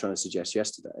was trying to suggest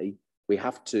yesterday, we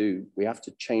have to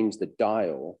change the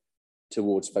dial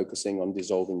towards focusing on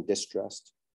dissolving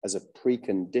distrust as a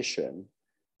precondition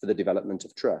for the development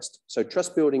of trust. So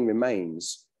trust building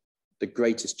remains the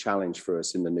greatest challenge for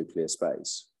us in the nuclear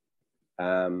space.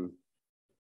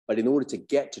 But in order to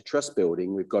get to trust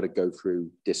building, we've got to go through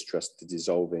distrust to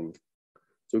dissolving.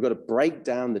 So we've got to break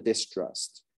down the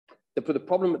distrust. But the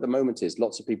problem at the moment is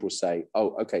lots of people say,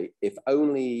 oh, okay, if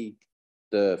only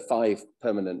the 5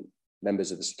 permanent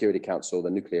members of the Security Council, the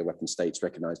nuclear weapon states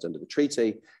recognized under the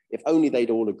treaty, if only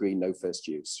they'd all agree no first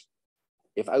use.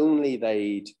 If only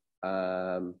they'd,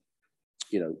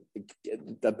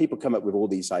 people come up with all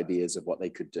these ideas of what they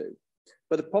could do.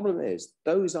 But the problem is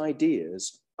those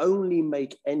ideas only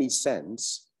make any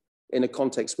sense in a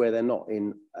context where they're not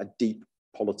in a deep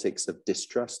politics of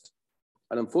distrust.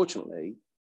 And unfortunately,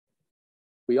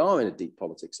 we are in a deep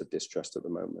politics of distrust at the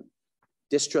moment.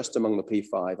 Distrust among the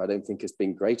P5, I don't think has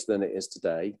been greater than it is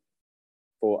today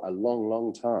for a long,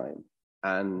 long time.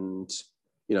 And,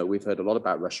 you know, we've heard a lot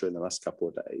about Russia in the last couple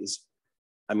of days.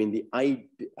 I mean,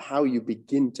 how you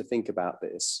begin to think about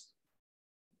this,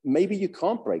 maybe you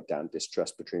can't break down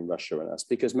distrust between Russia and us,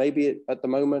 because maybe at the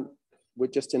moment, we're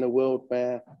just in a world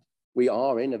where we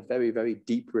are in a very, very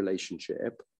deep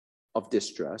relationship of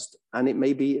distrust, and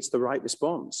it's the right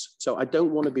response. So I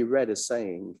don't want to be read as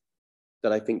saying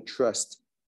that I think trust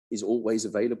is always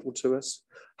available to us.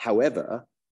 However,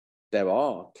 there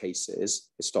are cases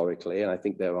historically, and I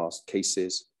think there are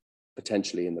cases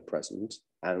potentially in the present,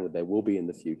 and there will be in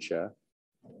the future,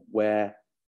 where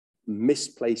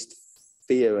misplaced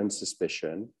fear and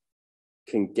suspicion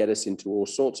can get us into all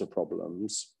sorts of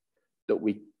problems that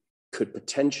we could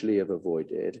potentially have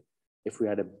avoided if we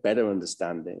had a better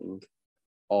understanding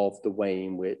of the way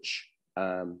in which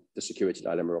the security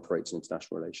dilemma operates in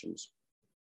international relations.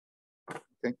 I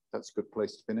think that's a good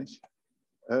place to finish.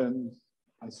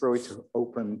 I throw it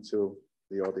open to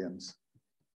the audience.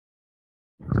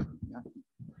 Yeah.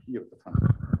 You at the front.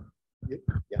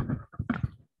 Yeah.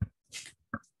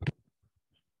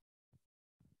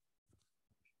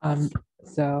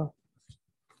 So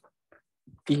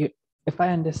if I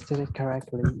understood it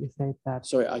correctly, you said that.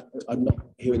 Sorry, I'm not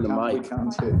hearing the mic. We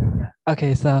can't hear.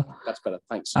 Okay, so that's better.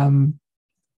 Thanks.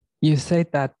 You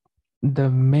said that the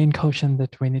main question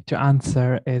that we need to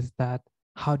answer is that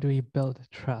how do we build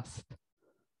trust?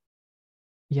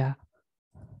 Yeah.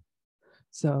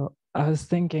 So I was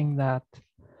thinking that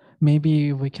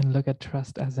maybe we can look at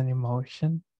trust as an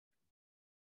emotion.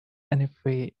 And if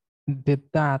we did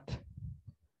that,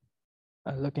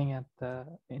 looking at the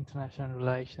international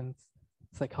relations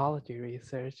psychology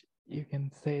research, you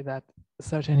can say that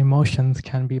certain emotions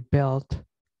can be built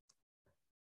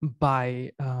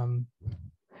by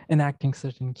enacting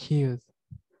certain cues.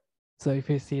 So if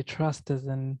you see trust as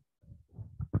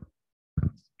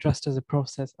a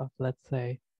process of, let's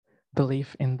say,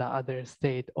 belief in the other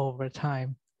state over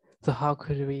time. So how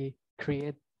could we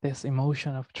create this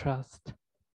emotion of trust?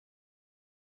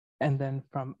 And then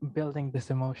from building this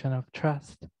emotion of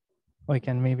trust, we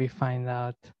can maybe find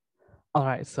out, all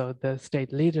right, so the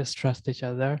state leaders trust each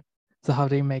other. So how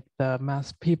do you make the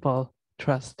mass people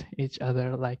trust each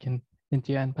other, like in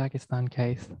India and Pakistan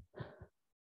case?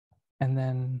 And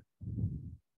then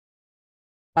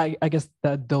I guess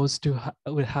that those two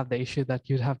would have the issue that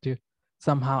you'd have to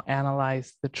somehow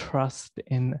analyze the trust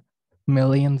in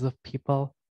millions of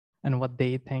people and what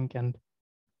they think and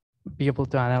be able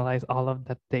to analyze all of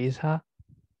that data.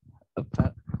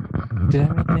 But did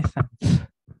that make any sense?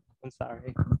 I'm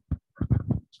sorry.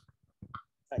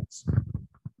 Thanks.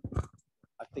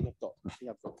 I think I've got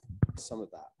some of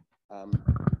that.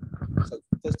 So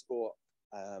first of all,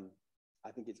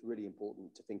 I think it's really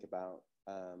important to think about.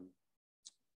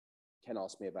 Ken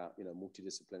asked me about,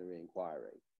 multidisciplinary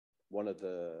inquiry. One of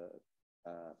the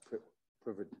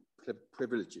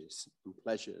privileges and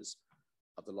pleasures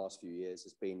of the last few years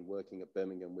has been working at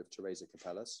Birmingham with Teresa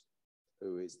Capellas,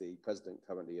 who is the president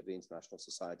currently of the International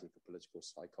Society for Political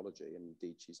Psychology, and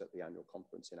indeed she's at the annual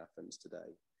conference in Athens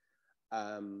today,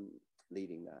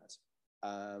 leading that.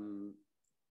 And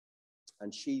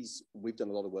we've done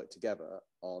a lot of work together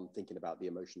on thinking about the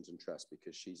emotions and trust,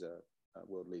 because she's a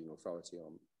world-leading authority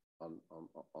on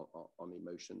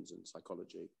emotions and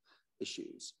psychology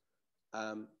issues.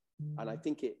 And I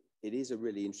think it is a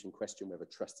really interesting question whether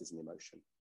trust is an emotion.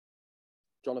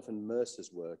 Jonathan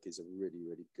Mercer's work is a really,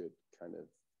 really good kind of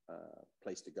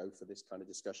place to go for this kind of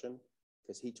discussion,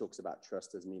 because he talks about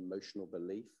trust as an emotional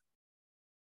belief.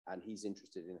 And he's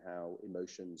interested in how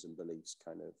emotions and beliefs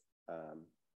kind of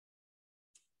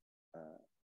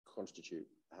constitute,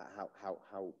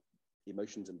 how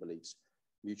emotions and beliefs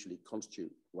mutually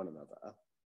constitute one another,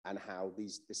 and how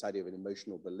this idea of an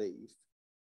emotional belief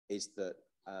is that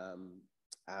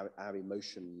our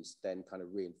emotions then kind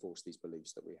of reinforce these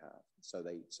beliefs that we have. So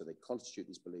they constitute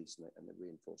these beliefs and they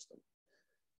reinforce them.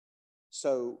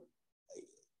 So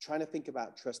trying to think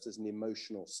about trust as an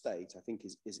emotional state, I think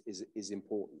is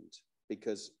important,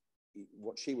 because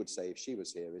what she would say if she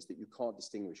was here is that you can't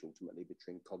distinguish ultimately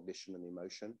between cognition and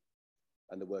emotion.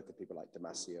 And the work of people like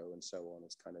Damasio and so on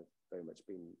has kind of very much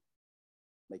been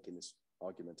making this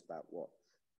argument about what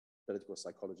political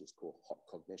psychologists call hot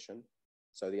cognition.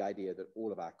 So the idea that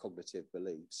all of our cognitive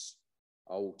beliefs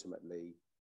are ultimately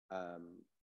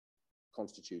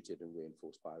constituted and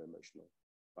reinforced by our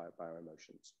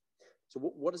emotions. So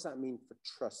what does that mean for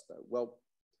trust, though? Well,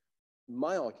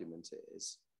 my argument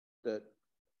is that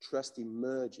trust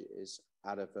emerges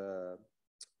out of a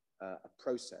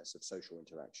process of social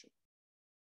interaction.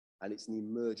 And it's an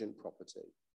emergent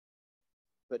property.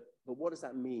 But what does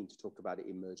that mean to talk about it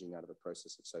emerging out of a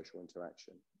process of social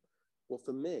interaction? Well,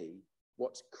 for me,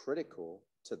 what's critical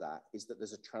to that is that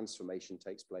there's a transformation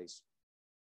takes place.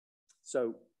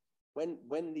 So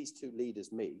when these two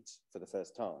leaders meet for the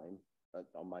first time,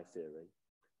 on my theory,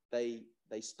 they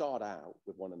start out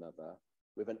with one another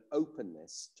with an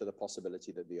openness to the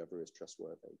possibility that the other is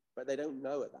trustworthy. But they don't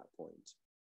know at that point.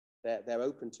 They're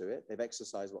open to it. They've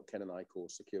exercised what Ken and I call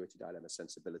security dilemma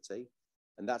sensibility,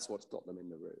 and that's what's got them in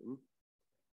the room.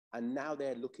 And now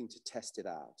they're looking to test it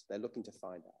out. They're looking to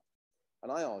find out.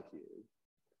 And I argue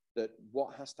that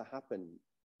what has to happen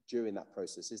during that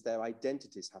process is their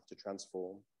identities have to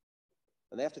transform,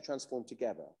 and they have to transform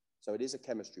together. So it is a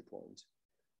chemistry point.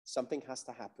 Something has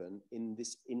to happen in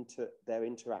this their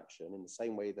interaction, in the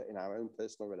same way that in our own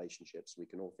personal relationships, we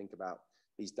can all think about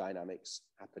these dynamics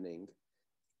happening.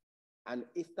 And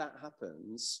if that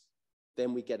happens,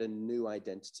 then we get a new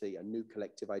identity, a new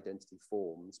collective identity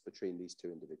forms between these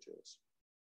two individuals.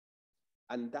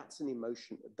 And that's an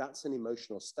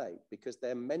emotional state, because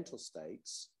their mental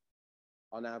states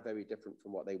are now very different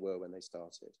from what they were when they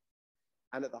started.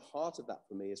 And at the heart of that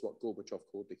for me is what Gorbachev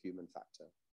called the human factor.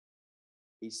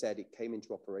 He said it came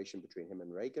into operation between him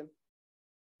and Reagan,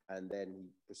 and then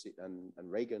he proceeded, and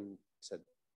Reagan said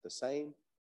the same,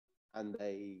 and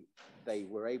they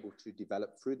were able to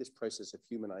develop through this process of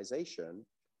humanization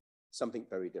something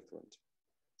very different.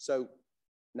 So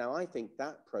now I think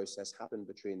that process happened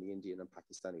between the Indian and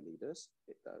Pakistani leaders,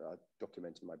 that I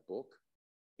document in my book,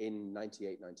 in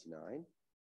 98, 99,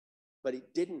 but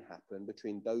it didn't happen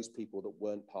between those people that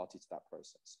weren't party to that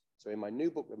process. So in my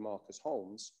new book with Marcus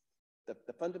Holmes,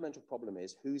 the fundamental problem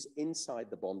is who's inside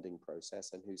the bonding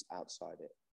process and who's outside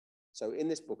it. So in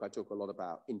this book, I talk a lot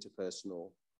about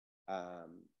interpersonal,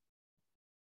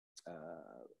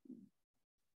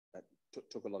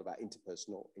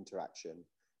 interpersonal interaction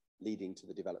leading to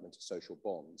the development of social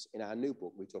bonds. In our new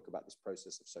book, we talk about this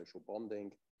process of social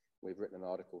bonding. We've written an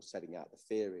article setting out the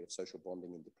theory of social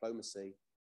bonding in diplomacy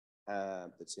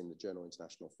that's in the journal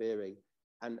International Theory.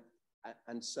 And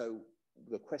so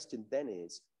the question then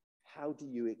is, how do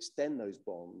you extend those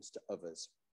bonds to others?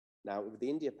 Now, with the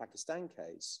India-Pakistan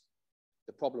case,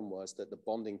 the problem was that the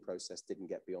bonding process didn't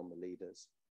get beyond the leaders.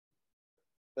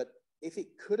 But if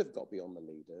it could have got beyond the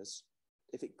leaders,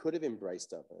 if it could have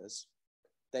embraced others,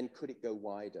 then could it go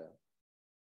wider?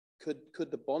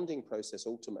 Could the bonding process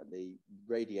ultimately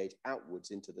radiate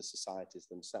outwards into the societies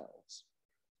themselves?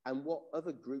 And what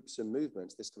other groups and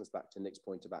movements, this comes back to Nick's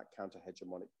point about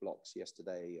counter-hegemonic blocks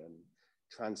yesterday and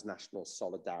transnational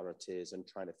solidarities and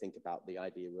trying to think about the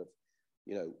idea of,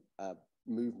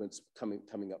 movements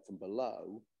coming up from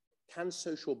below. Can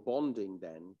social bonding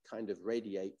then kind of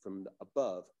radiate from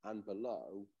above and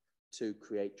below to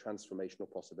create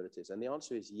transformational possibilities? And the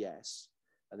answer is yes.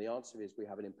 And the answer is we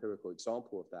have an empirical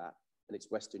example of that, and it's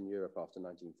Western Europe after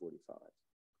 1945.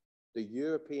 The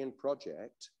European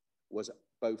project was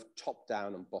both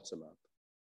top-down and bottom-up.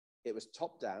 It was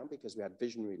top-down because we had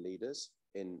visionary leaders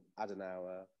in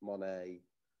Adenauer, Monnet,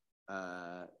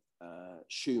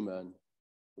 Schuman.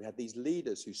 We had these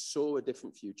leaders who saw a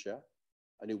different future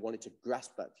and who wanted to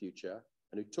grasp that future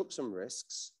and who took some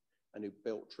risks and who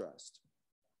built trust.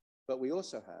 But we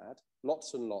also had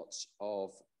lots and lots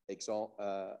of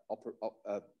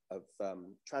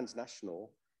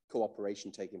transnational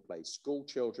cooperation taking place. School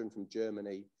children from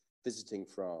Germany visiting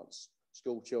France,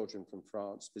 school children from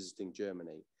France visiting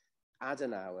Germany.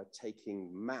 Adenauer taking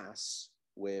mass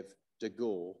with de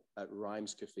Gaulle at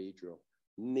Reims Cathedral,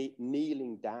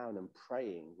 kneeling down and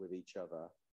praying with each other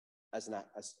as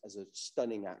a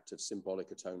stunning act of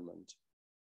symbolic atonement,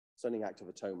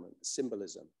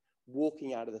 symbolism.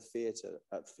 Walking out of the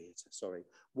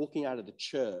walking out of the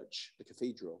church, the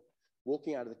cathedral,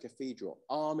 walking out of the cathedral,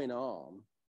 arm in arm,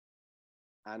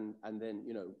 and then,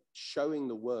 showing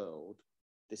the world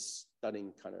this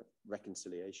stunning kind of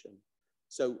reconciliation.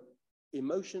 So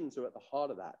emotions are at the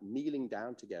heart of that, kneeling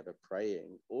down together,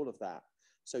 praying, all of that.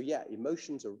 So yeah,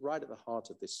 emotions are right at the heart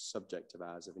of this subject of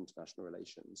ours of international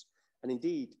relations. And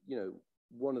indeed,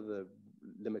 one of the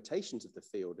limitations of the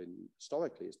field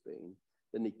historically has been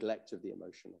the neglect of the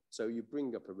emotional. So you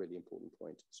bring up a really important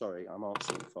point. Sorry, I'm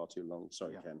answering far too long.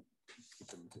 Sorry, yeah. Ken.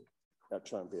 I'll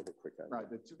try and be a bit quicker. Right,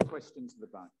 there are two questions at the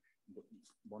back.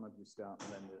 One of you start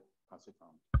and then we'll pass it on.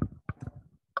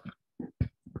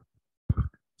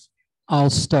 I'll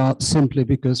start simply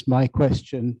because my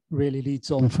question really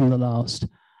leads on from the last.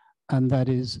 And that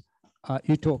is,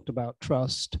 you talked about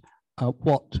trust.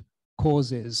 What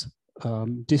causes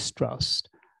distrust?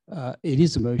 It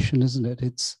is emotion, isn't it?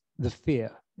 It's the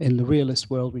fear. In the realist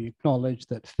world, we acknowledge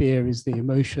that fear is the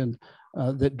emotion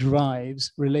that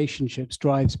drives relationships,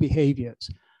 drives behaviors.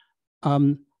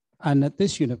 And at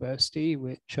this university,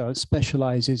 which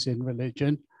specializes in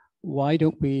religion, why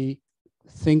don't we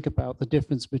think about the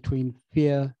difference between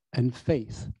fear and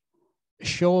faith?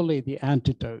 Surely the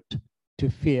antidote to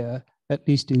fear, at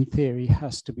least in theory,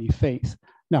 has to be faith.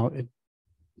 Now, it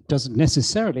doesn't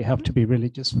necessarily have to be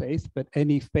religious faith, but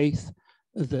any faith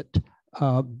that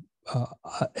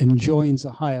enjoins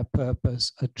a higher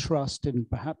purpose, a trust in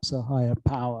perhaps a higher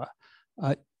power,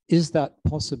 is that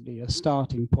possibly a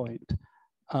starting point?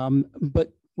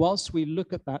 But whilst we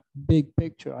look at that big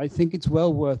picture, I think it's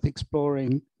well worth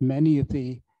exploring many of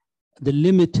the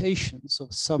limitations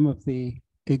of some of the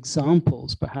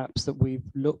examples, perhaps, that we've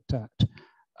looked at.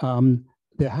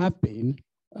 There have been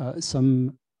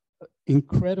some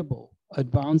incredible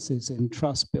advances in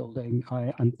trust building.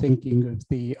 I'm thinking of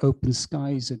the Open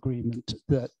Skies Agreement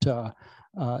that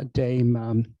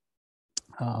Dame,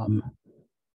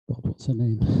 what's her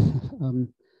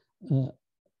name?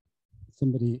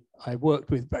 Somebody I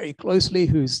worked with very closely,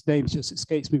 whose name just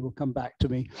escapes me, will come back to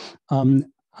me.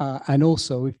 And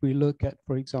also, if we look at,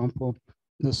 for example,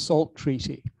 the SALT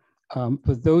Treaty,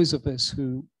 for those of us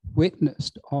who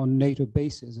witnessed on NATO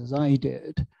bases, as I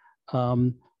did,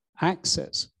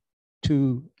 access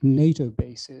to NATO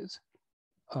bases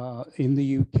in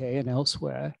the UK and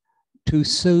elsewhere to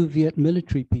Soviet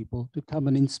military people to come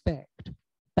and inspect.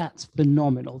 That's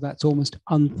phenomenal. That's almost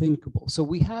unthinkable. So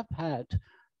we have had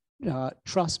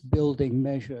trust building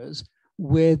measures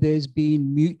where there's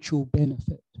been mutual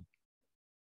benefit.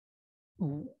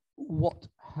 What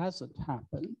hasn't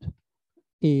happened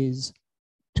is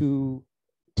to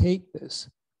take this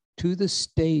to the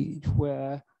stage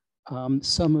where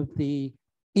some of the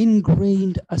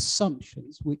ingrained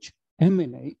assumptions which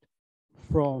emanate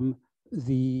from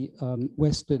the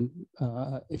Western,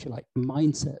 if you like,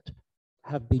 mindset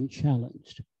have been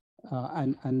challenged.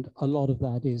 And a lot of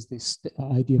that is this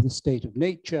idea of the state of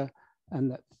nature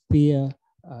and that fear,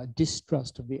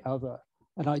 distrust of the other.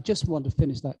 And I just want to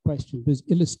finish that question because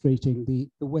illustrating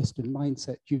the Western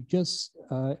mindset. You've just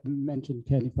mentioned,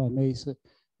 Ken, if I may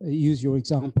use your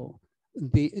example,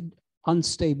 the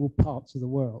unstable parts of the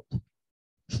world.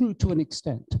 True to an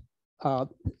extent.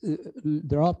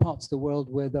 There are parts of the world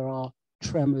where there are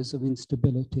tremors of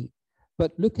instability.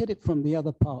 But look at it from the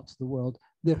other parts of the world.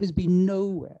 There has been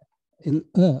nowhere in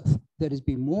Earth that has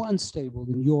been more unstable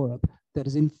than Europe, that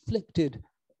has inflicted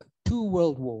 2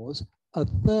 world wars, a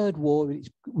third war,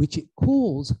 which it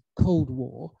calls Cold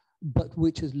War, but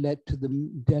which has led to the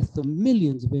death of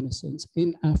millions of innocents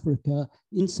in Africa,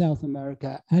 in South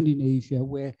America, and in Asia,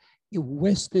 where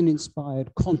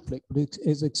Western-inspired conflict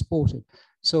is exported.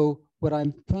 So what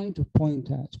I'm trying to point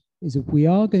at is if we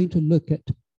are going to look at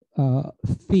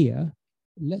fear,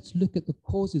 let's look at the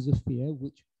causes of fear,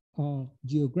 which are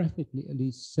geographically at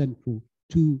least central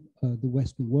to the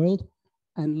Western world,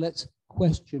 and let's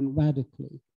question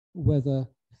radically whether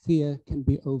fear can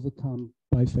be overcome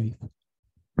by faith.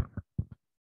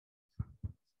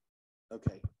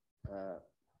 Okay.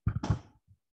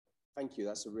 Thank you.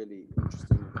 That's a really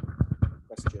interesting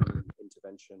question and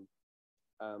intervention.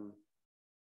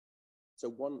 So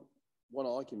one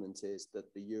argument is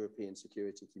that the European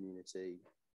security community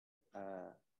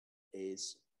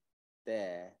is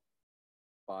there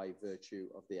by virtue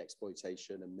of the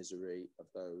exploitation and misery of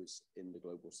those in the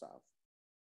global south.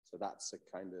 So that's a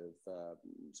kind of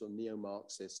sort of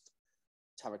neo-Marxist.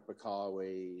 Tariq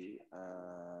Bakawi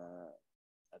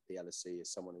at the LSE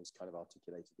is someone who's kind of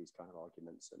articulated these kind of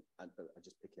arguments, and I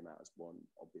just pick him out as one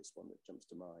obvious one that jumps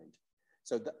to mind.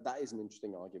 So that is an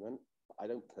interesting argument. I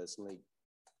don't personally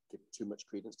give too much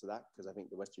credence to that because I think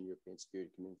the Western European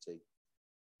security community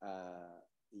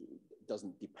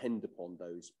doesn't depend upon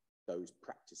those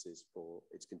practices for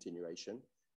its continuation,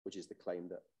 which is the claim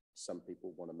that some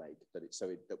people want to make,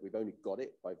 that we've only got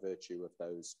it by virtue of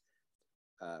those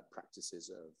practices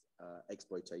of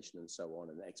exploitation and so on,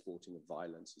 and exporting of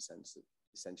violence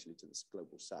essentially to this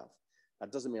global south.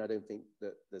 That doesn't mean I don't think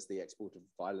that there's the export of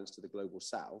violence to the global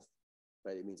south,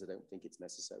 but it means I don't think it's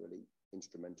necessarily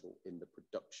instrumental in the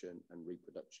production and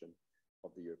reproduction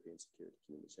of the European security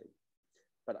community.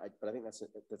 But I think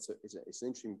it's an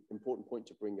interesting, important point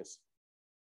to bring us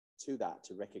to that,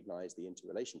 to recognize the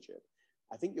interrelationship.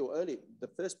 I think the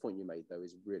first point you made, though,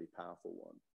 is a really powerful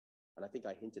one. And I think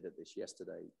I hinted at this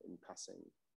yesterday in passing.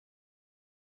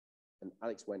 And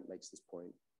Alex Wendt makes this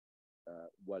point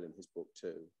well in his book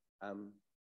too.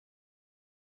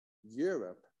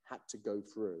 Europe had to go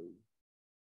through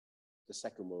the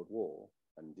Second World War,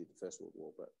 and indeed the First World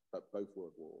War, but both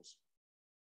World Wars,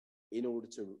 in order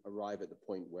to arrive at the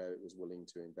point where it was willing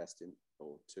to invest in,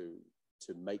 or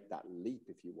to make that leap,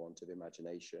 if you want, of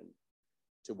imagination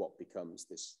to what becomes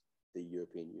the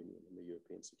European Union and the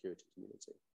European security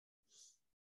community.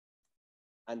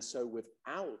 And so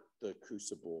without the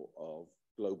crucible of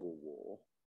global war,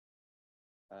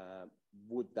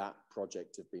 would that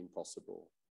project have been possible?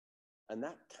 And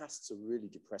that casts a really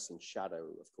depressing shadow,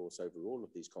 of course, over all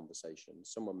of these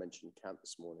conversations. Someone mentioned Kant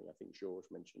this morning. I think George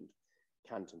mentioned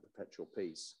Kant and perpetual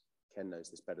peace. Ken knows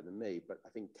this better than me, but I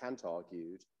think Kant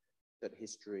argued that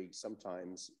history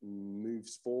sometimes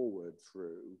moves forward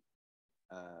through,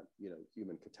 you know,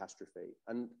 human catastrophe.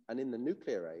 And in the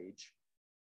nuclear age,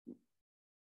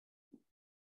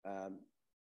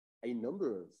 a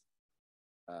number of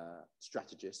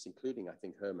strategists, including, I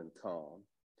think, Herman Kahn,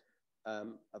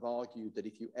 have argued that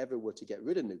if you ever were to get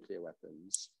rid of nuclear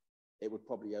weapons, it would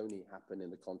probably only happen in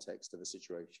the context of a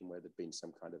situation where there'd been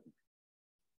some kind of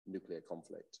nuclear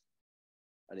conflict.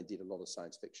 And indeed, a lot of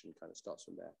science fiction kind of starts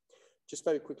from there. Just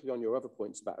very quickly on your other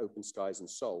points about open skies and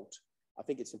SALT, I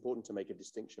think it's important to make a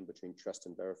distinction between trust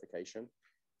and verification.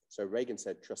 So Reagan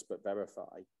said trust but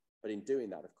verify, but in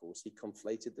doing that, of course, he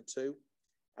conflated the two.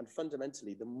 And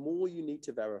fundamentally, the more you need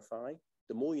to verify,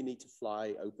 the more you need to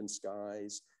fly open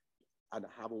skies and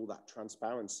have all that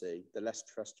transparency, the less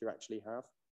trust you actually have.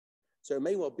 So it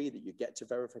may well be that you get to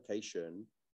verification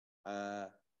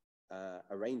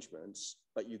arrangements,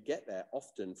 but you get there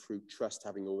often through trust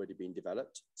having already been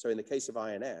developed. So in the case of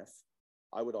INF,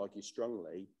 I would argue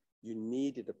strongly, you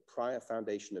needed a prior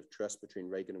foundation of trust between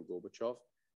Reagan and Gorbachev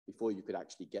before you could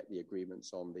actually get the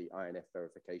agreements on the INF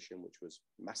verification, which was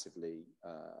massively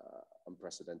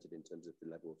unprecedented in terms of the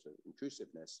level of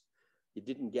intrusiveness. You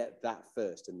didn't get that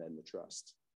first and then the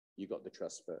trust. You got the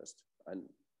trust first. And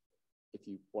if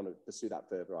you want to pursue that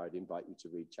further, I'd invite you to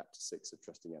read chapter 6 of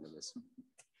Trusting Enemies.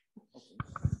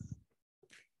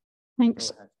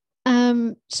 Thanks.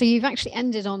 So you've actually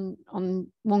ended on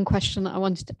one question that I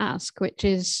wanted to ask, which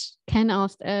is, Ken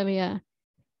asked earlier,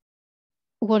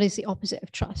 what is the opposite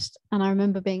of trust? And I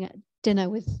remember being at dinner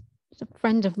with a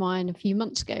friend of mine a few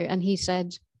months ago, and he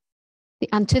said, the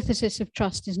antithesis of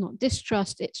trust is not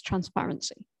distrust, it's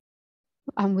transparency.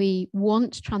 And we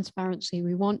want transparency,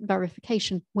 we want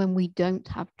verification when we don't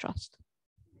have trust.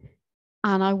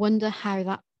 And I wonder how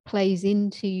that plays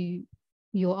into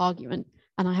your argument.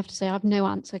 And I have to say, I have no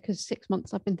answer because 6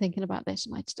 months I've been thinking about this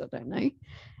and I still don't know.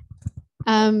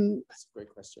 That's a great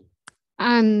question.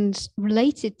 And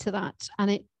related to that, and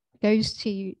it goes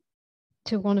to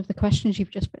one of the questions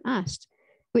you've just been asked,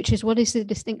 which is, what is the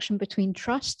distinction between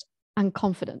trust and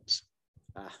confidence?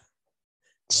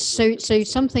 So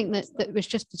something that was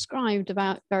just described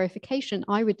about verification,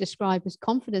 I would describe as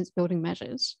confidence building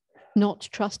measures, not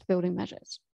trust building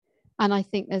measures. And I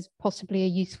think there's possibly a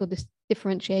useful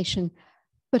differentiation,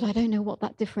 but I don't know what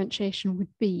that differentiation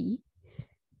would be.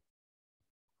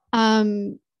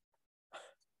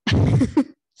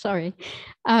 Sorry.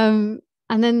 And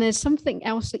then there's something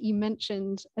else that you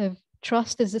mentioned of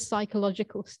trust as a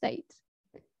psychological state.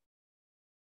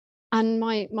 And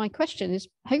my question is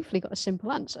hopefully got a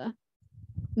simple answer.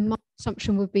 My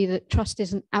assumption would be that trust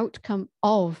is an outcome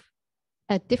of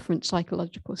a different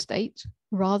psychological state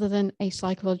rather than a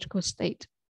psychological state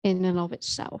in and of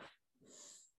itself.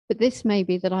 But this may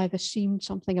be that I've assumed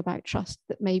something about trust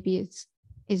that maybe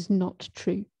is not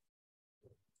true.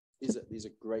 These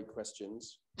are great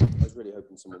questions. I was really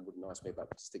hoping someone wouldn't ask me about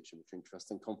the distinction between trust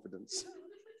and confidence.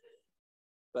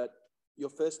 But your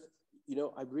first, you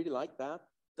know, I really like that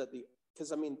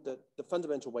because I mean, the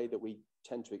fundamental way that we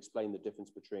tend to explain the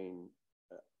difference between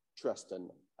trust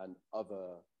and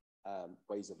other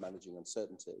ways of managing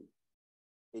uncertainty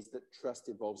is that trust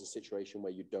involves a situation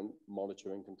where you don't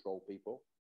monitor and control people.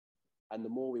 And the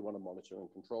more we want to monitor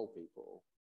and control people,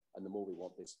 and the more we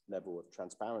want this level of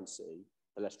transparency,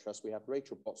 the less trust we have.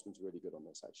 Rachel Botsman's really good on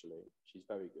this, actually. She's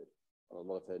very good on a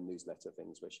lot of her newsletter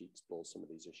things where she explores some of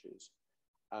these issues.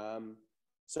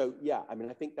 So yeah, I mean,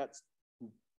 I think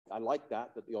I like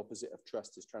that the opposite of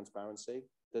trust is transparency.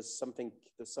 There's something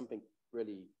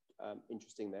really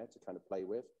interesting there to kind of play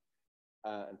with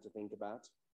and to think about,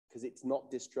 because it's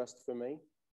not distrust for me,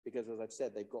 because as I've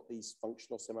said, they've got these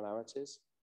functional similarities,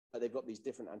 but they've got these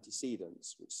different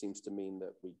antecedents, which seems to mean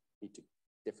that we need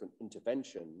different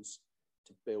interventions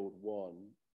to build one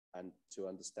and to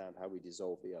understand how we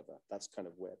dissolve the other. That's kind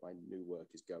of where my new work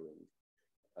is going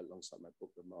alongside my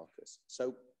book with Marcus.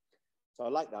 So I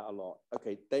like that a lot.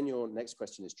 Okay, then your next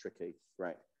question is tricky,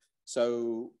 right?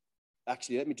 So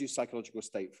actually, let me do psychological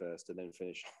state first and then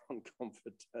finish on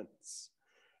confidence.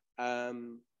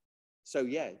 So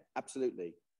yeah,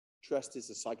 absolutely. Trust is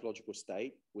a psychological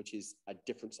state, which is a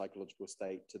different psychological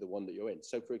state to the one that you're in.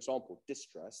 So for example,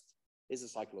 distrust is a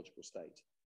psychological state.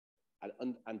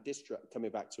 And distrust, coming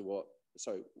back to what's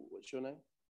your name?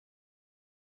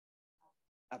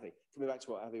 Avi. Coming back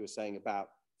to what Avi was saying about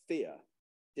fear,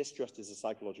 distrust is a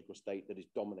psychological state that is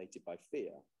dominated by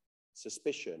fear,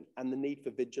 suspicion, and the need for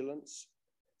vigilance.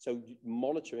 So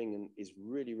monitoring is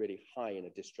really, really high in a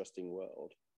distrusting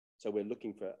world. So we're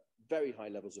looking for very high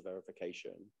levels of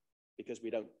verification because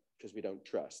we don't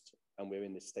trust, and we're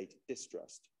in this state of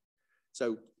distrust.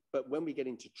 So, but when we get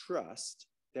into trust,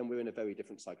 then we're in a very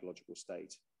different psychological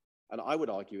state. And I would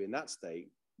argue in that state,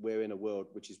 we're in a world,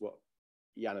 which is what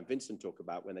Jan and Vincent talk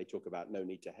about when they talk about no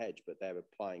need to hedge, but they're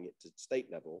applying it to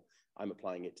state level. I'm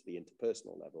applying it to the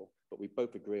interpersonal level, but we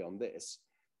both agree on this.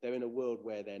 They're in a world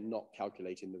where they're not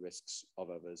calculating the risks of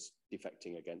others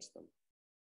defecting against them.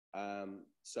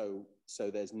 So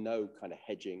there's no kind of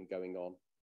hedging going on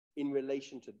in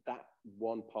relation to that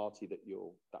one party that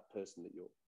that person that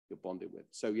you're bonded with.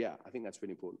 So yeah, I think that's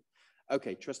really important.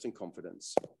 Okay, trust and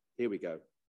confidence. Here we go.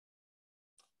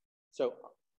 So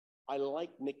I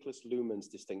like Nicholas Luhmann's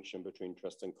distinction between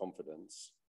trust and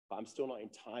confidence, but I'm still not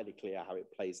entirely clear how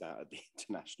it plays out at the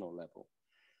international level.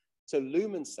 So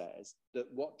Luhmann says that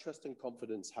what trust and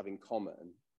confidence have in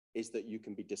common is that you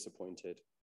can be disappointed.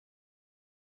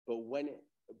 But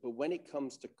when it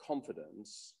comes to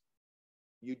confidence,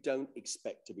 you don't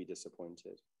expect to be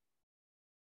disappointed.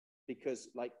 Because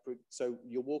so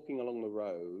you're walking along the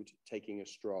road, taking a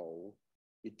stroll,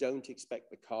 you don't expect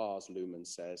the cars, Luhmann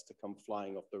says, to come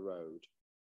flying off the road,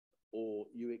 or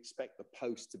you expect the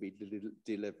post to be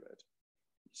delivered.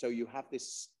 So you have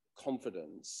this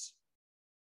confidence,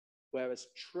 whereas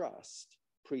trust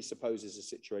presupposes a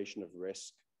situation of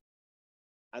risk.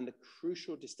 And the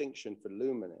crucial distinction for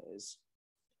Luhmann is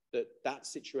that that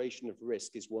situation of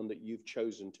risk is one that you've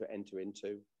chosen to enter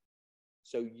into.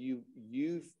 So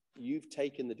you've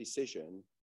taken the decision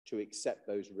to accept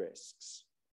those risks,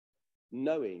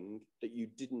 knowing that you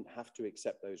didn't have to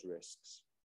accept those risks,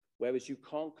 whereas you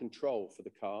can't control for the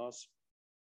cars.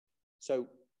 So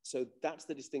that's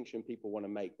the distinction people want to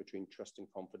make between trust and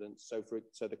confidence.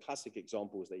 So the classic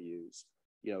examples they use,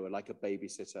 like a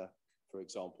babysitter, for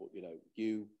example,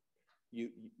 you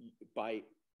by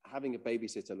having a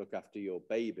babysitter look after your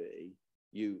baby,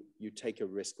 you take a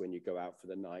risk when you go out for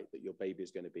the night that your baby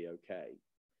is going to be okay,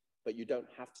 but you don't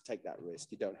have to take that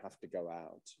risk. You don't have to go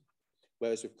out.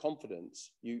 Whereas with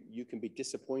confidence, you can be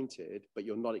disappointed, but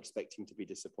you're not expecting to be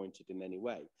disappointed in any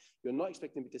way. You're not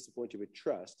expecting to be disappointed with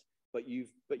trust, but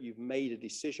you've made a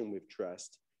decision with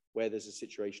trust where there's a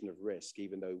situation of risk,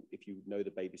 even though if you know the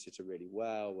babysitter really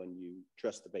well and you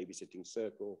trust the babysitting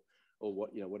circle or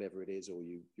whatever it is, or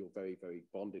you're very, very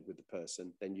bonded with the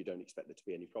person, then you don't expect there to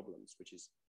be any problems, which is,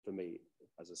 for me,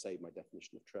 as I say, my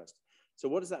definition of trust. So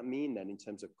what does that mean then in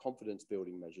terms of confidence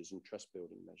building measures and trust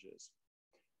building measures?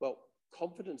 Well,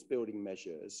 confidence building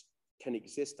measures can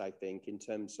exist, I think, in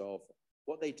terms of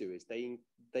what they do is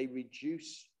they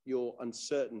reduce your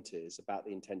uncertainties about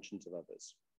the intentions of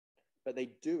others, but they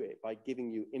do it by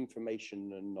giving you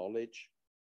information and knowledge,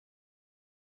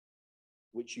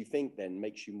 which you think then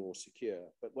makes you more secure.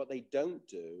 But what they don't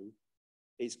do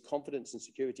is confidence and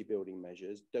security building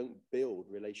measures don't build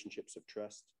relationships of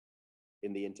trust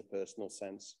in the interpersonal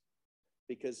sense,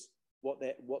 because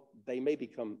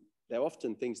they're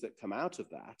often things that come out of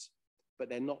that, but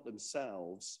they're not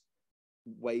themselves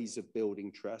ways of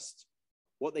building trust.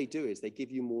 What they do is they give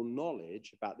you more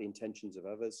knowledge about the intentions of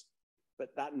others,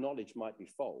 but that knowledge might be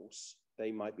false.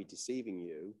 They might be deceiving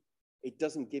you. It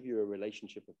doesn't give you a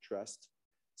relationship of trust.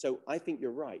 So I think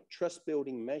you're right. Trust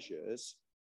building measures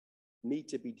need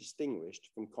to be distinguished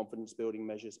from confidence building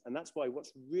measures. And that's why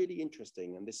what's really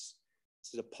interesting, and this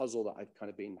is a puzzle that I've kind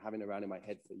of been having around in my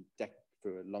head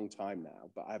for a long time now,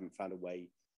 but I haven't found a way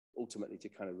ultimately to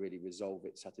kind of really resolve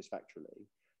it satisfactorily.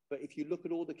 But if you look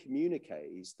at all the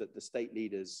communiques that the state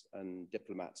leaders and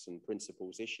diplomats and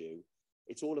principals issue,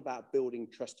 it's all about building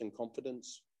trust and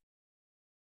confidence.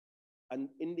 And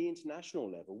in the international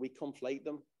level, we conflate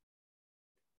them.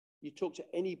 You talk to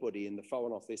anybody in the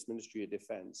Foreign Office, Ministry of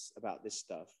Defense about this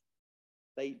stuff,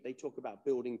 they talk about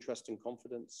building trust and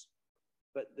confidence,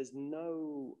 but there's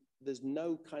no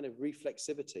kind of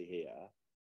reflexivity here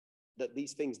that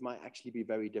these things might actually be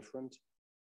very different.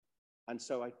 And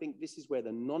so I think this is where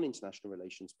the non-international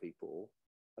relations people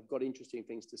have got interesting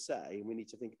things to say, and we need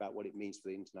to think about what it means for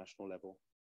the international level.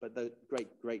 But the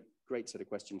great set of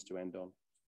questions to end on.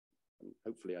 And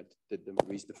hopefully I did them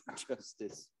reasonable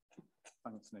justice.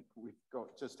 Thanks, Nick. We've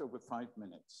got just over 5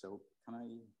 minutes, so can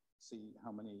I see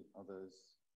how many others?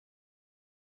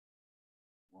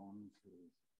 1, 2.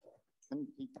 Can you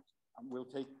keep, we'll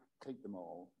take them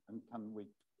all, and can we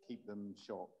keep them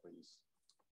short, please?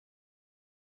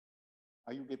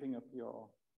 Are you giving up your?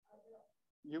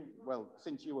 Well,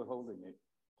 since you were holding it,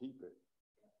 keep it.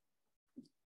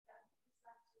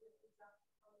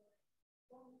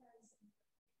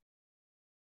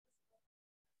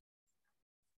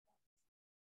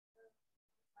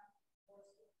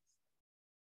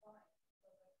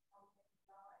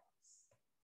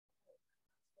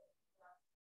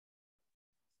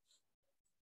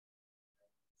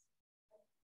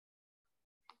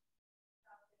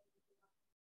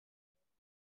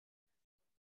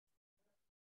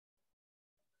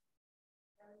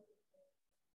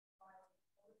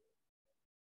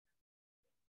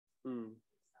 Mm.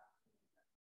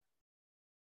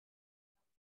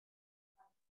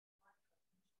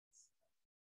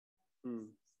 Mm.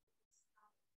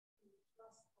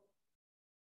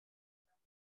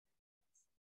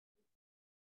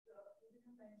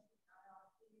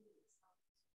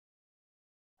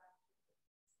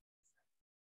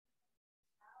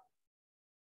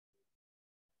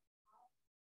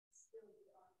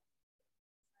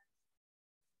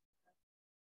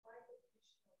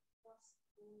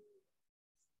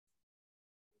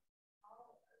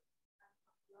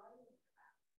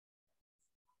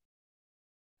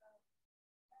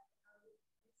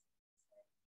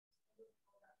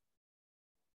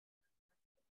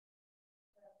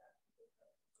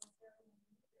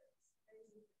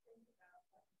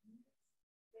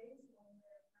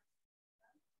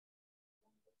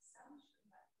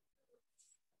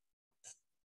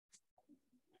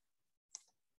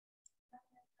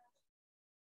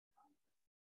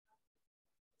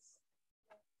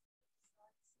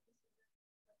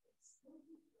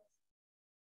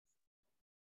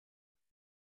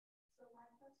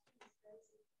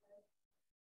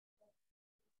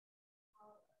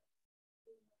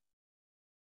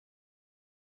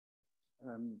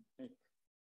 Nick,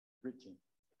 Richie.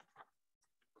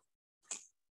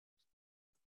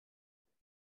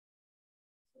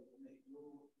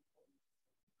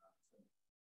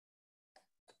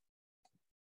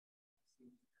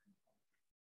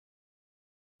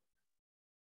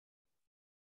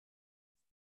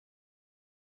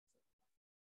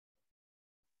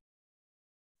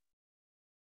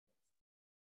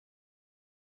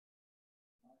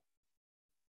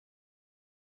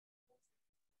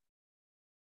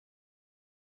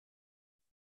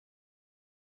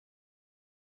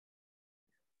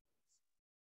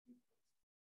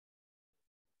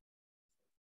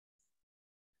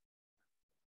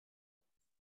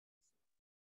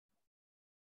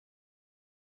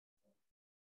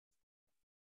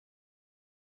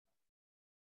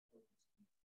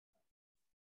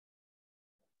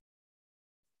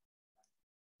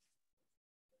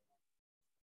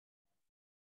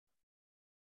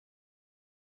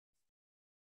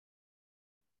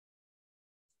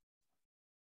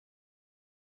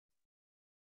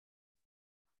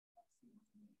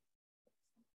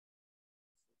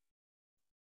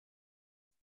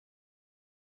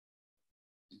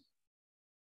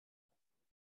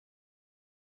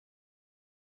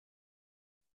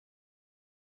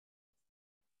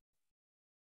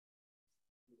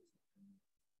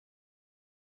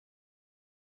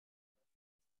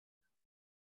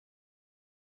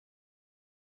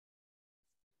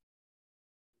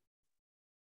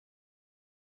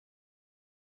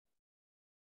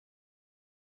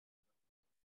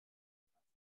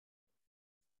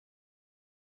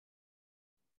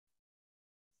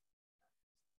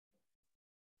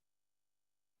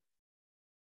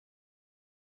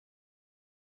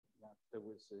 Yeah, there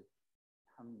was a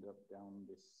hand up down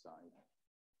this side.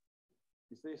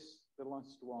 Is this the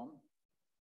last one?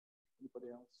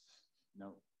 Anybody else?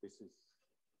 No, this is.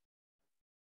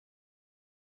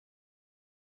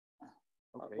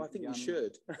 Okay, well, I think you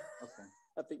should. Okay.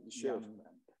 I think you should. Jan,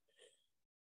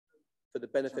 For the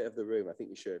benefit of the room, I think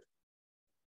you should.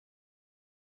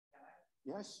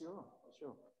 yes, sure,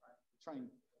 sure. Try and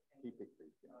keep it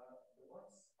brief. Yeah.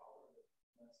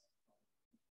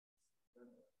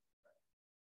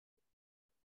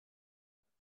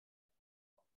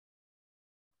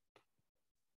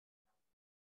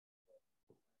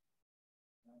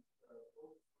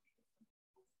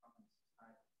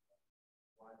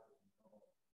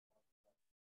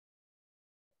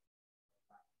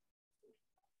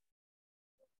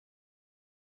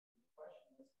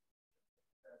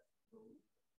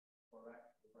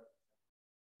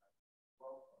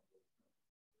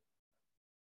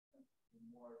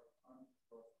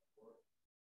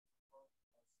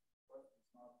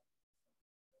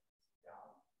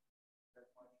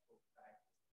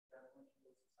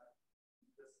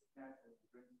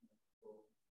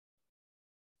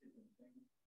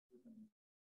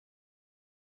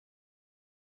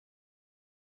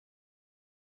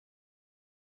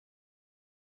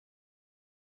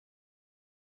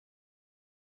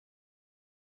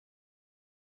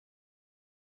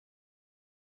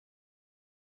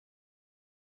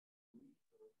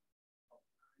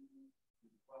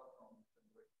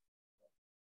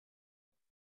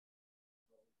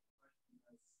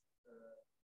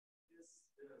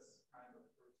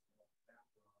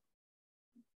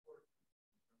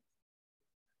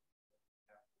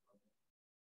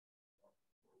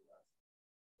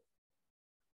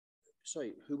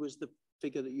 Sorry, who was the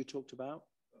figure that you talked about?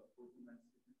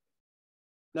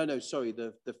 No, sorry,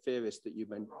 the theorist that you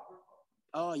meant.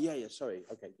 Oh, yeah, sorry.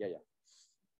 Okay,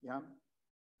 yeah.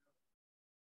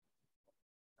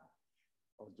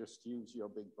 Or just use your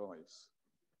big voice.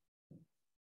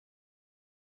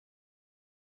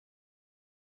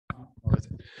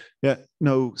 Yeah,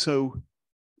 no, so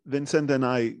Vincent and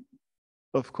I,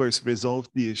 of course, resolved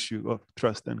the issue of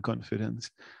trust and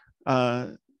confidence.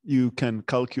 You can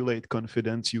calculate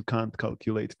confidence, you can't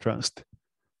calculate trust.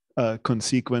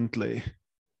 Consequently,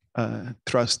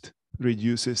 trust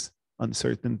reduces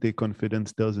uncertainty,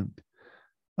 confidence doesn't.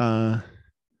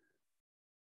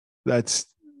 That's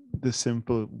the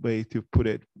simple way to put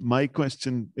it. My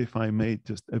question, if I may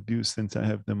just abuse since I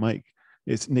have the mic,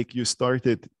 is Nick, you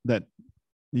started that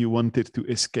you wanted to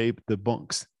escape the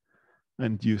box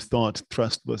and you thought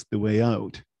trust was the way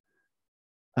out.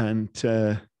 And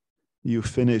you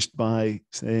finished by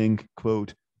saying,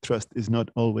 quote, trust is not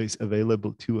always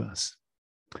available to us.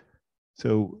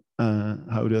 So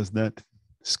how does that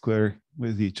square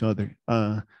with each other?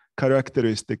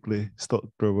 Characteristically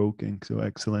thought-provoking, so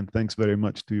excellent. Thanks very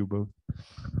much to you both.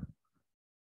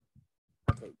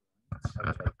 Okay,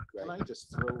 great. Can I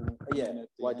just throw in at the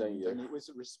why don't you? And it was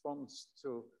a response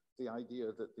to the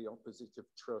idea that the opposite of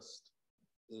trust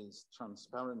is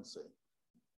transparency.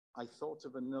 I thought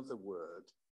of another word,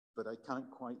 but I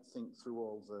can't quite think through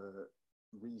all the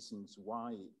reasons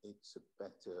why it's a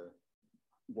better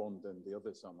one than the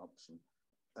others on option,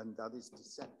 and that is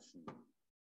deception.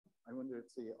 I wonder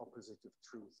if the opposite of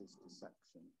truth is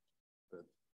deception. But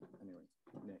anyway,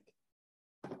 Nick.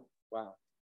 Wow.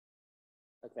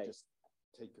 Okay. Just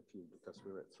take a few because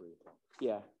we're at 3 o'clock.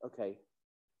 Yeah, okay.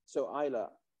 So Isla,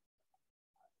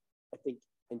 I think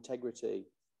integrity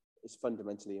is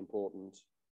fundamentally important.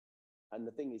 And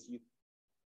the thing is,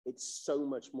 it's so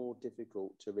much more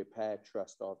difficult to repair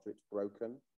trust after it's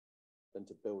broken than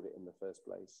to build it in the first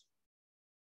place.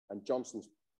 And Johnson's,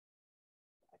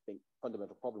 I think,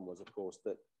 fundamental problem was, of course,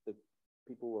 that the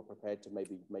people were prepared to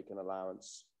maybe make an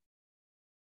allowance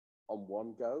on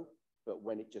one go, but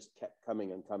when it just kept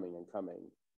coming and coming and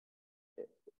coming,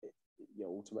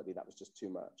 ultimately that was just too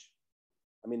much.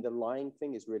 I mean, the lying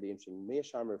thing is really interesting.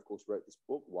 Mearsheimer, of course, wrote this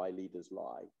book, Why Leaders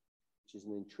Lie, which is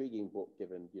an intriguing book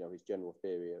given, his general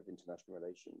theory of international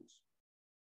relations.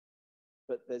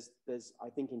 But I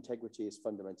think integrity is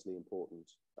fundamentally important.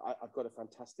 I've got a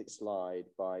fantastic slide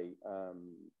by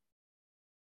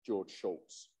George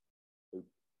Shultz, who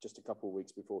just a couple of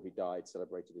weeks before he died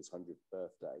celebrated his 100th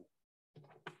birthday.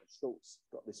 Shultz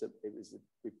got this, it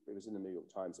was in the New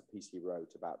York Times, a piece he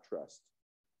wrote about trust.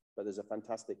 But there's a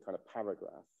fantastic kind of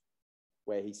paragraph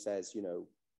where he says,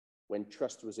 when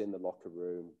trust was in the locker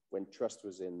room, when trust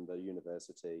was in the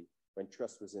university, when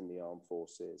trust was in the armed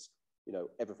forces,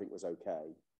 everything was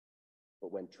okay.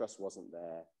 But when trust wasn't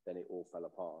there, then it all fell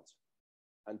apart.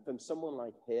 And from someone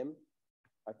like him,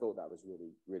 I thought that was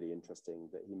really, really interesting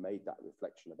that he made that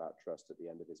reflection about trust at the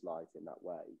end of his life in that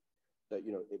way. That,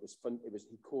 it was fun.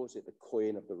 He calls it the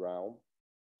coin of the realm,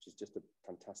 which is just a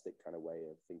fantastic kind of way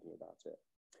of thinking about it.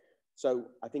 So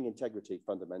I think integrity,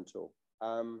 fundamental.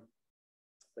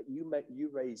 But you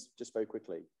raise, just very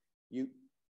quickly, you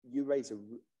raise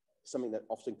something that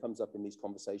often comes up in these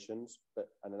conversations,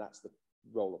 and that's the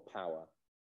role of power.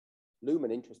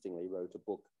 Luhmann, interestingly, wrote a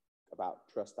book about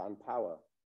trust and power.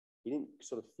 He didn't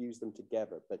sort of fuse them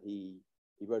together, but he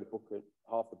wrote a book,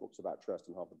 half the book's about trust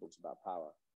and half the book's about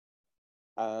power,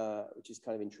 which is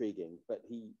kind of intriguing.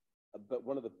 But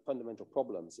one of the fundamental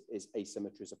problems is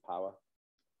asymmetries of power.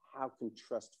 How can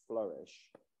trust flourish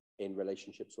in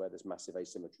relationships where there's massive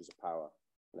asymmetries of power?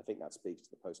 And I think that speaks to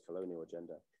the post-colonial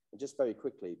agenda. And just very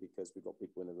quickly, because we've got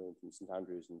people in the room from St.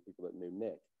 Andrews and people that knew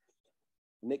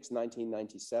Nick's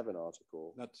 1997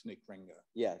 article. That's Nick Renger.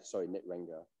 Yeah, sorry, Nick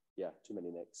Renger. Yeah, too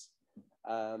many Nicks.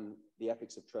 The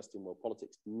Ethics of Trust in World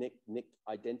Politics. Nick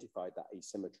identified that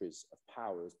asymmetries of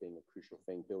power as being a crucial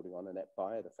thing, building on Annette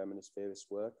Beyer, the feminist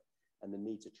theorist's work, and the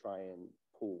need to try and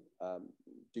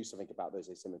do something about those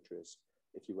asymmetries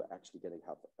if you were actually going to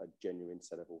have a genuine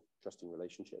set of trusting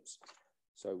relationships.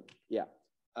 So yeah.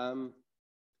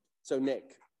 So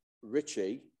Nick,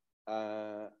 Richie,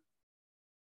 yeah,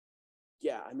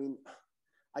 I mean,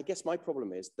 I guess my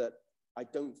problem is that I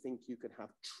don't think you could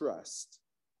have trust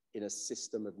in a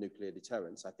system of nuclear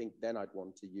deterrence. I think then I'd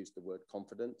want to use the word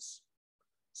confidence.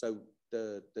 So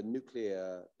the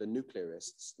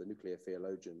nuclearists, the nuclear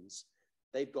theologians,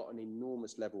 they've got an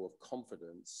enormous level of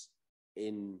confidence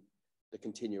in the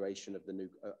continuation of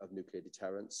nuclear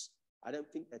deterrence. I don't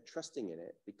think they're trusting in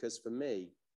it, because for me,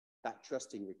 that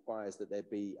trusting requires that there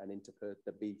be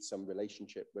some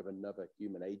relationship with another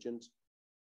human agent,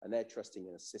 and they're trusting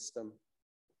in a system.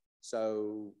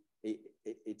 So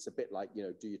it's a bit like, you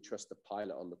know, do you trust the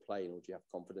pilot on the plane, or do you have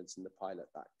confidence in the pilot?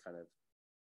 That kind of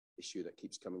issue that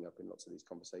keeps coming up in lots of these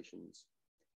conversations.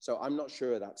 So I'm not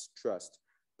sure that's trust,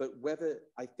 but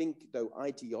I think though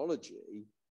ideology,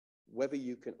 whether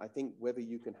you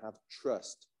can have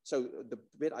trust. So the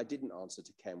bit I didn't answer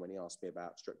to Ken when he asked me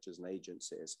about structures and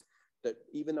agencies, that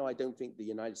even though I don't think the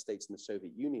United States and the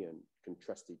Soviet Union can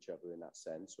trust each other in that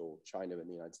sense, or China and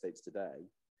the United States today,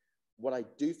 what I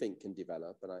do think can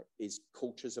develop is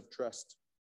cultures of trust.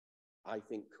 I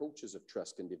think cultures of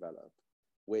trust can develop,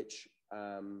 which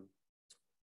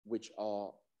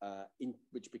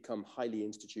become highly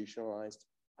institutionalized.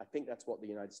 I think that's what the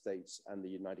United States and the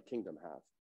United Kingdom have.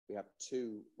 We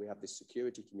have this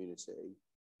security community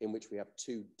in which we have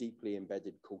two deeply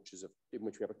embedded cultures in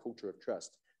which we have a culture of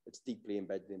trust that's deeply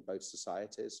embedded in both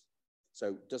societies. So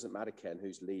it doesn't matter, Ken,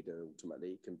 who's leader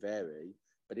ultimately, it can vary,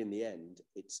 but in the end,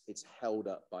 it's held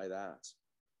up by that.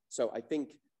 So I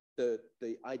think the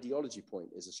ideology point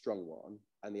is a strong one,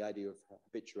 and the idea of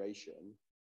habituation.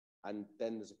 And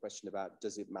then there's a question about,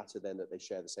 does it matter then that they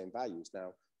share the same values?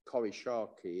 Now, Corrie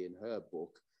Sharkey in her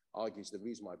book argues the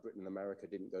reason why Britain and America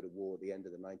didn't go to war at the end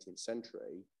of the 19th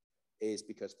century is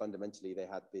because fundamentally they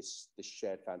had this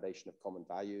shared foundation of common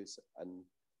values. And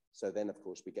so then, of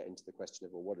course, we get into the question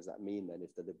of, well, what does that mean then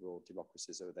if the liberal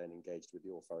democracies are then engaged with the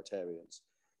authoritarians?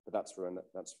 But that's for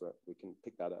we can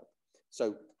pick that up.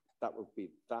 So that would be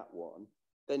that one.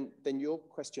 Then your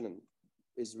question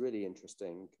is really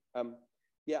interesting.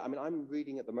 Yeah, I mean, I'm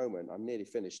reading at the moment, I'm nearly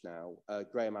finished now,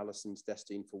 Graham Allison's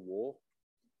Destined for War.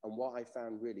 And what I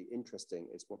found really interesting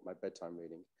is my bedtime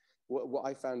reading. What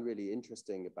I found really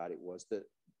interesting about it was that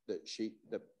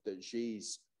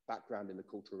Xi's background in the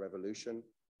Cultural Revolution,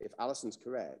 if Allison's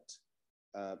correct,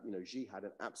 you know, Xi had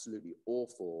an absolutely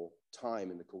awful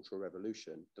time in the Cultural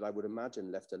Revolution that I would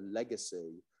imagine left a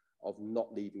legacy of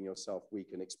not leaving yourself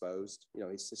weak and exposed. You know,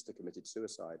 his sister committed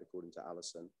suicide, according to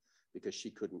Allison, because she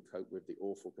couldn't cope with the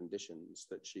awful conditions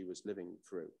that she was living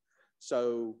through.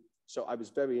 So I was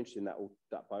very interested in that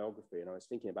biography, and I was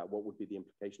thinking about what would be the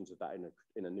implications of that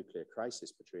in a nuclear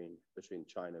crisis between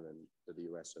China and the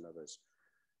US and others.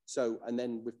 So, and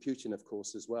then with Putin, of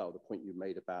course, as well, the point you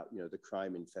made about, you know, the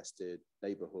crime-infested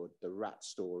neighborhood, the rat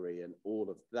story, and all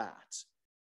of that.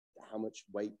 How much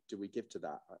weight do we give to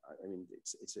that? I mean,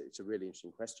 it's a really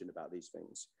interesting question about these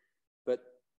things. But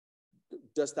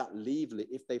does that leave,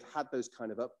 if they've had those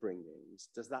kind of upbringings,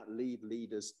 does that leave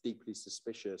leaders deeply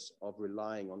suspicious of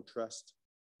relying on trust?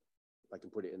 If I can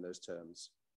put it in those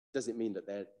terms. Does it mean that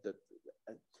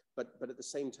but at the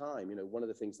same time, you know, one of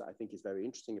the things that I think is very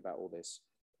interesting about all this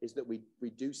is that we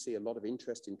do see a lot of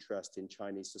interest in trust in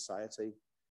Chinese society,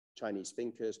 Chinese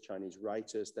thinkers, Chinese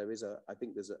writers. I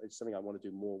think there's something I want to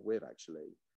do more with,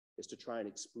 actually, is to try and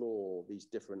explore these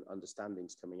different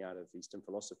understandings coming out of Eastern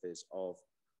philosophies of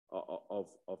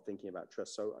thinking about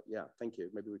trust. So yeah, thank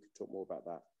you. Maybe we could talk more about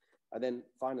that. And then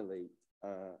finally,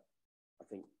 I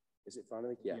think, is it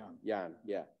finally? Yeah, Jan,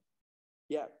 yeah.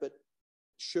 Yeah, but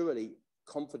surely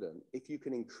confident, if you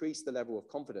can increase the level of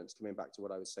confidence, coming back to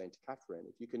what I was saying to Catherine,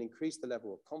 if you can increase the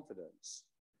level of confidence,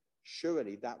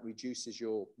 surely that reduces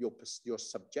your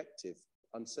subjective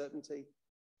uncertainty.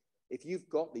 If you've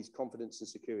got these confidence and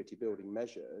security building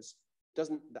measures, I've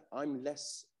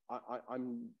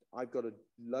got a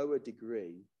lower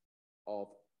degree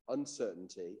of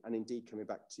uncertainty, and indeed, coming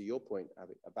back to your point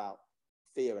about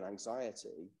fear and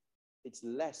anxiety, it's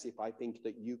less if I think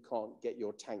that you can't get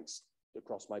your tanks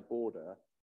across my border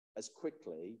as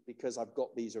quickly because I've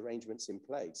got these arrangements in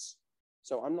place.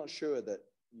 So I'm not sure that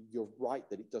you're right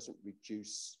that it doesn't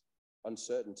reduce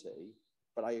uncertainty,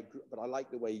 but I agree, but I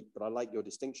like your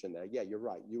distinction there. Yeah, you're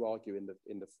right. You argue in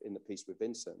the piece with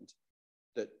Vincent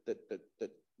that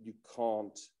you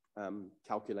can't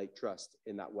calculate trust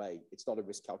in that way. It's not a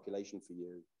risk calculation for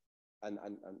you, and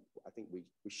I think we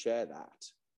share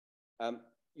that.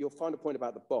 Your final point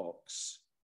about the box.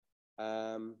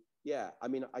 Yeah, I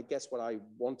mean, I guess what I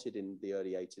wanted in the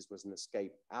early 80s was an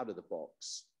escape out of the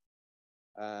box.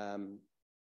 And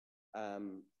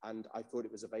I thought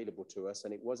it was available to us,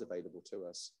 and it was available to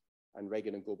us. And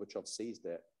Reagan and Gorbachev seized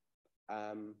it.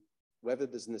 Whether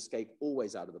there's an escape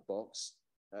always out of the box,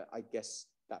 I guess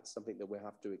that's something that we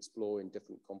have to explore in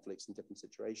different conflicts and different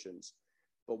situations.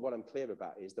 But what I'm clear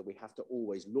about is that we have to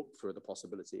always look for the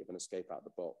possibility of an escape out of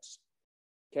the box.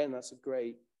 Ken, that's a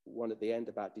great one at the end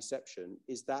about deception.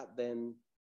 Is that then,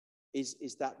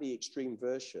 is that the extreme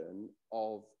version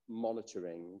of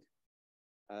monitoring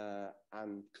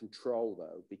and control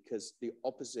though? Because the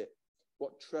opposite,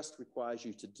 what trust requires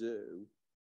you to do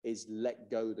is let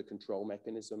go the control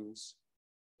mechanisms.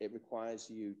 It requires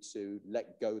you to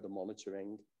let go the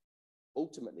monitoring.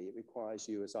 ultimately it requires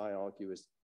you, as I argue as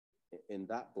in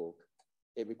that book,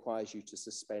 it requires you to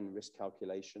suspend risk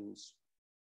calculations.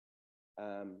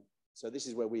 So this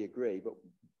is where we agree, but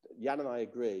Jan and I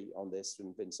agree on this,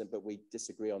 and Vincent, but we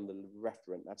disagree on the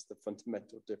referent. That's the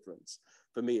fundamental difference.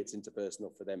 For me, it's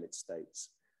interpersonal. For them, it's states.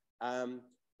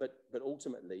 But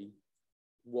ultimately,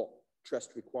 what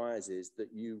trust requires is that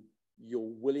you're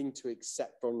willing to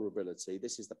accept vulnerability.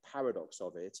 This is the paradox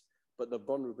of it, but the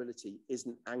vulnerability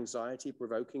isn't anxiety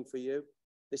provoking for you.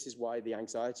 This is why the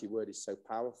anxiety word is so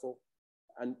powerful.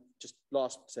 And just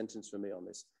last sentence for me on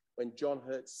this. When John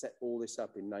Hertz set all this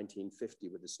up in 1950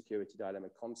 with the security dilemma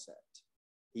concept,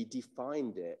 he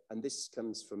defined it, and this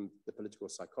comes from the political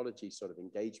psychology sort of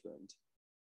engagement.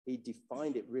 He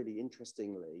defined it really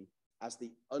interestingly as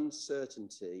the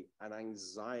uncertainty and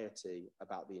anxiety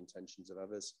about the intentions of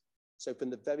others. So from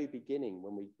the very beginning,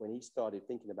 when he started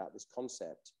thinking about this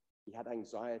concept, he had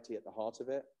anxiety at the heart of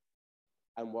it.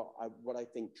 And what I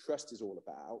think trust is all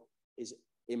about is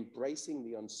embracing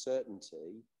the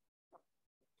uncertainty,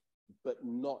 but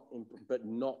not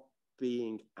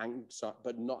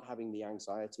having the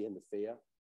anxiety and the fear,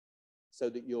 so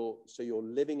that you're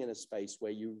living in a space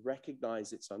where you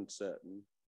recognize it's uncertain.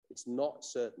 It's not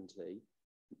certainty.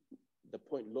 The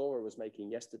point Laura was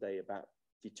making yesterday about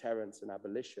deterrence and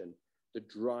abolition, the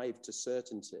drive to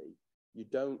certainty. You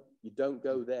don't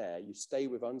go there. You stay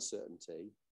with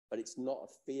uncertainty, but it's not a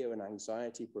fear and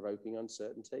anxiety provoking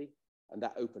uncertainty. And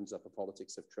that opens up a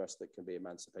politics of trust that can be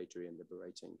emancipatory and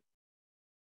liberating.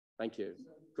 Thank you.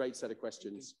 Great set of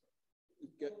questions.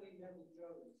 Good.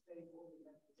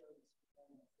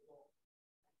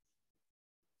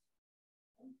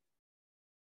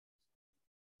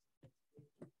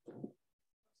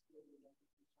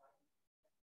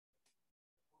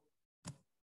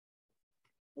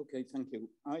 Okay, thank you.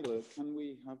 Isla, can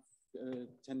we have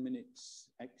 10 minutes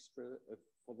extra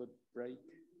for the break?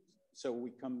 So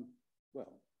we come,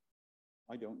 well,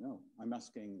 I don't know. I'm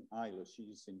asking Isla,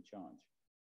 she's in charge.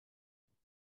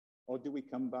 Or do we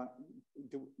come back?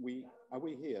 Are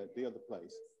we here, the other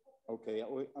place? Okay,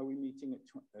 are we meeting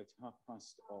at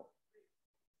 12:30 or?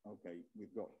 Okay,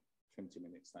 we've got 20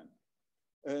 minutes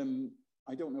then.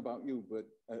 I don't know about you, but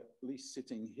at least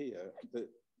sitting here, the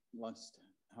last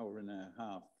hour and a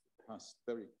half passed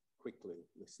very quickly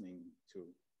listening to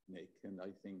Nick, and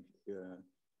I think there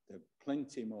are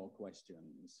plenty more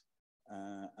questions,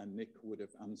 and Nick would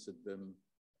have answered them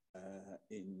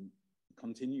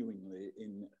continuingly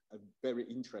in a very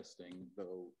interesting,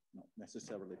 though not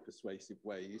necessarily persuasive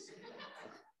ways.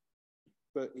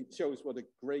 But it shows what a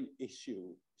great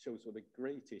issue,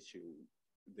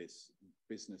 this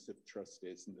business of trust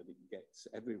is, and that it gets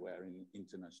everywhere in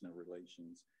international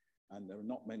relations. And there are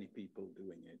not many people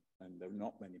doing it, and there are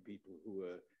not many people who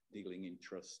are dealing in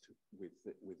trust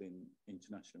within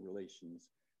international relations.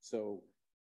 So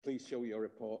please show your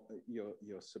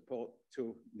support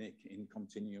to Nick in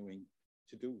continuing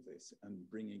to do this and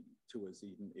bring it to us,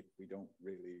 even if we don't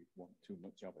really want too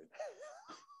much of it.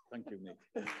 Thank you, Nick.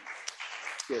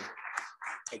 Good.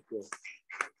 Thank you.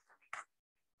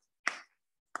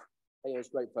 Hey, it was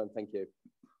great fun. Thank you.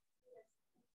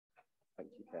 Thank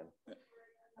you, Ken.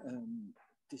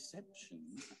 Deception,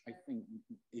 I think,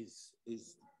 is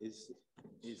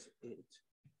it,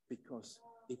 because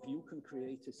if you can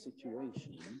create a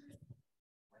situation